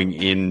of going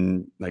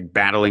in, like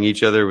battling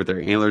each other with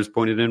their antlers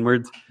pointed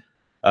inwards.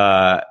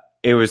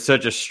 It was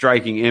such a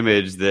striking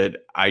image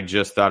that I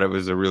just thought it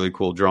was a really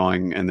cool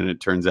drawing, and then it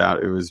turns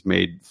out it was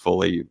made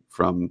fully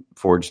from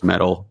forged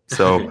metal.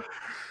 So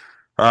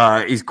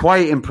he's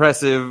quite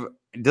impressive.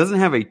 He doesn't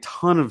have a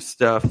ton of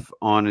stuff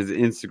on his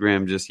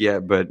Instagram just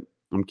yet, but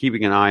I'm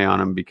keeping an eye on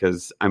him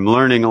because I'm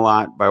learning a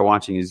lot by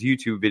watching his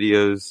YouTube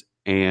videos,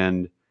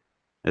 and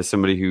as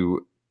somebody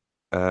who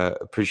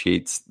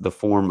appreciates the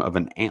form of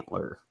an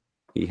antler.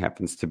 He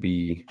happens to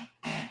be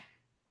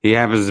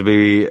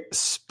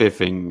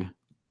spiffing.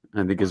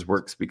 I think his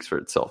work speaks for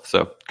itself.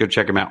 So go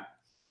check him out.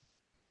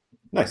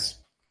 Nice.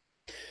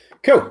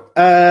 Cool.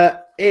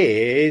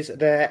 Is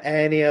there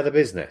any other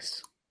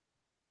business?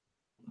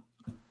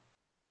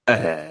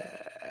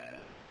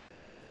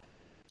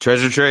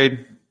 Treasure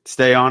trade.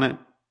 Stay on it.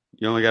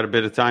 You only got a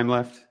bit of time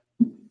left.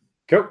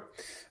 Cool.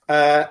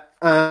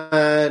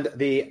 And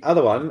the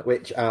other one,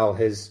 which Al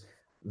has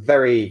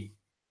very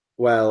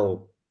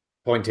well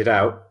pointed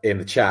out in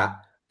the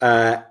chat,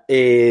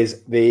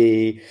 is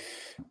the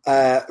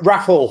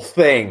raffle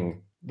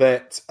thing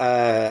that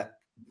I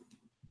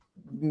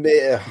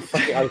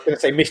was going to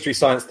say Mystery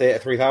Science Theatre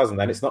 3000.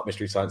 Then it's not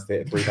Mystery Science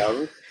Theatre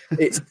 3000.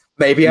 It's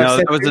maybe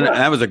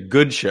that was a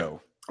good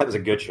show. That was a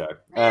good show.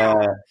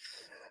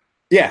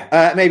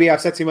 Maybe I've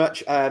said too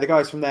much. The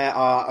guys from there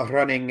are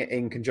running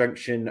in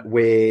conjunction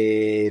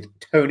with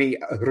Tony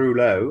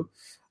Rouleau,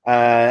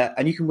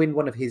 and you can win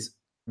one of his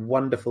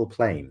wonderful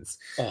planes.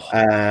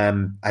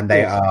 And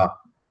they are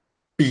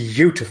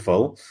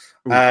beautiful.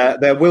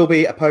 There will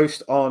be a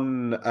post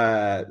on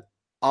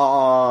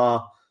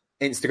our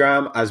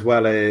Instagram as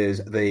well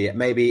as the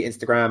maybe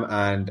Instagram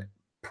and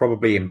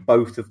probably in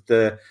both of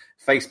the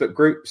Facebook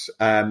groups.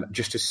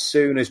 Just as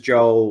soon as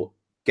Joel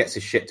gets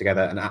his shit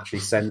together and actually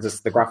sends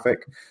us the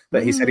graphic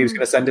that he said he was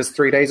going to send us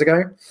 3 days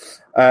ago.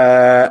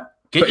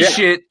 Get your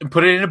shit and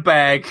put it in a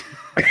bag.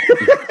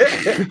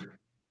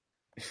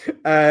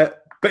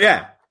 But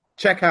yeah,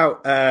 check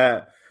out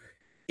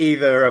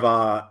either of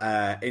our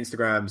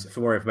Instagrams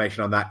for more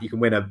information on that. You can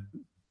win a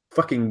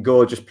fucking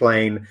gorgeous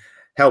plane,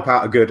 help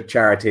out a good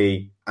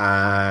charity,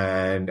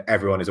 and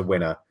everyone is a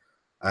winner.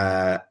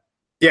 That's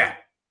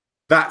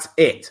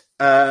it.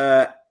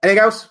 Anything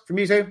else from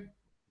you two?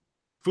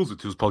 Fools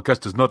with Tools podcast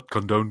does not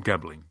condone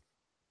gambling.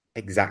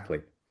 Exactly.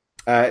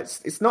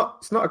 It's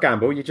not a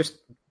gamble. It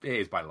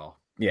is by law.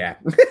 Yeah.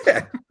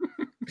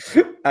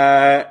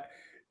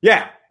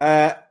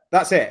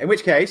 That's it. In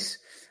which case,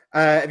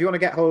 if you want to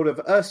get hold of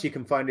us, you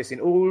can find us in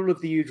all of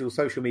the usual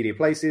social media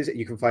places.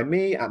 You can find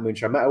me at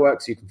Moonshine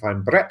Metalworks. You can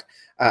find Brett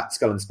at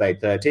Skull and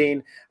Spade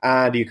 13,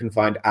 and you can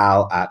find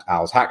Al at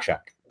Al's Hack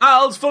Shack.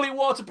 Al's fully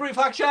waterproof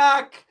Hack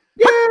Shack.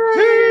 Yay!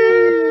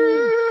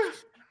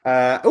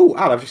 Al,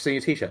 I've just seen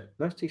your t-shirt.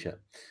 Nice t-shirt.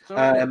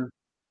 Have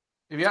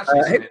you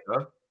actually seen it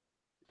though?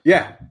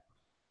 Yeah,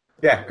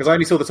 because I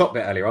only saw the top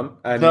bit earlier on.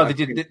 No, they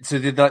did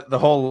the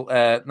whole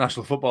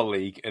National Football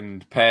League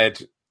and paired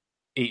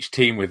each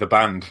team with a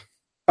band.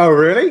 Oh,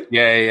 really?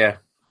 Yeah.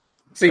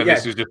 See,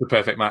 this was just the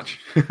perfect match.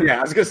 Yeah,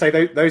 I was going to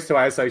say those two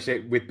I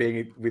associate with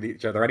being with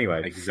each other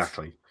anyway.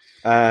 Exactly.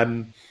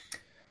 Who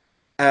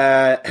was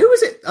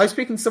it? I was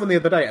speaking to someone the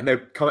other day, and they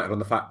commented on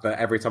the fact that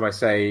every time I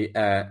say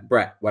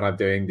Brett when I'm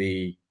doing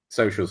the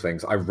social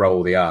things, I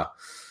roll the R.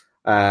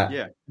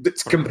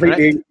 It's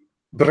completely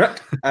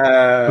Brett.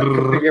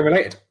 Completely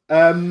unrelated.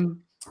 If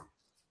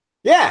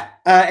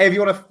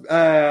you want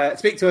to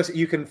speak to us,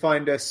 you can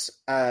find us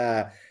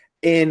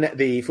in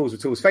the Fools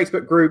with Tools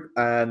Facebook group.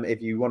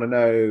 If you want to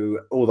know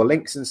all the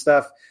links and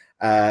stuff,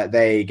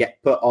 they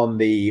get put on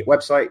the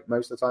website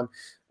most of the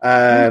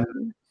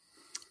time.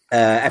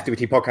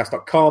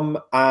 FWTpodcast.com.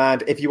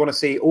 And if you want to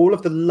see all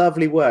of the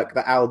lovely work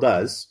that Al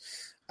does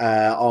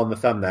on the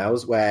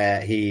thumbnails,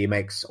 where he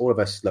makes all of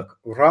us look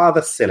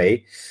rather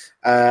silly,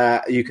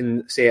 you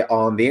can see it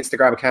on the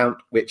Instagram account,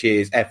 which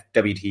is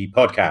FWT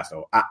Podcast,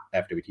 or at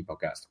FWT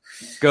Podcast.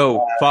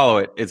 Go follow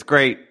it. It's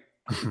great.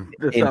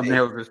 The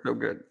thumbnails are so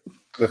good.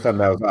 The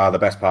thumbnails are the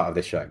best part of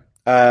this show.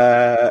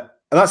 And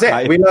that's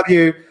it. We love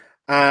you,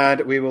 and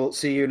we will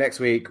see you next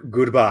week.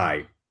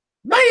 Goodbye.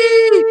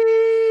 Bye.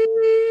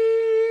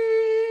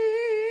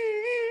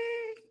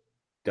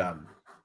 Done.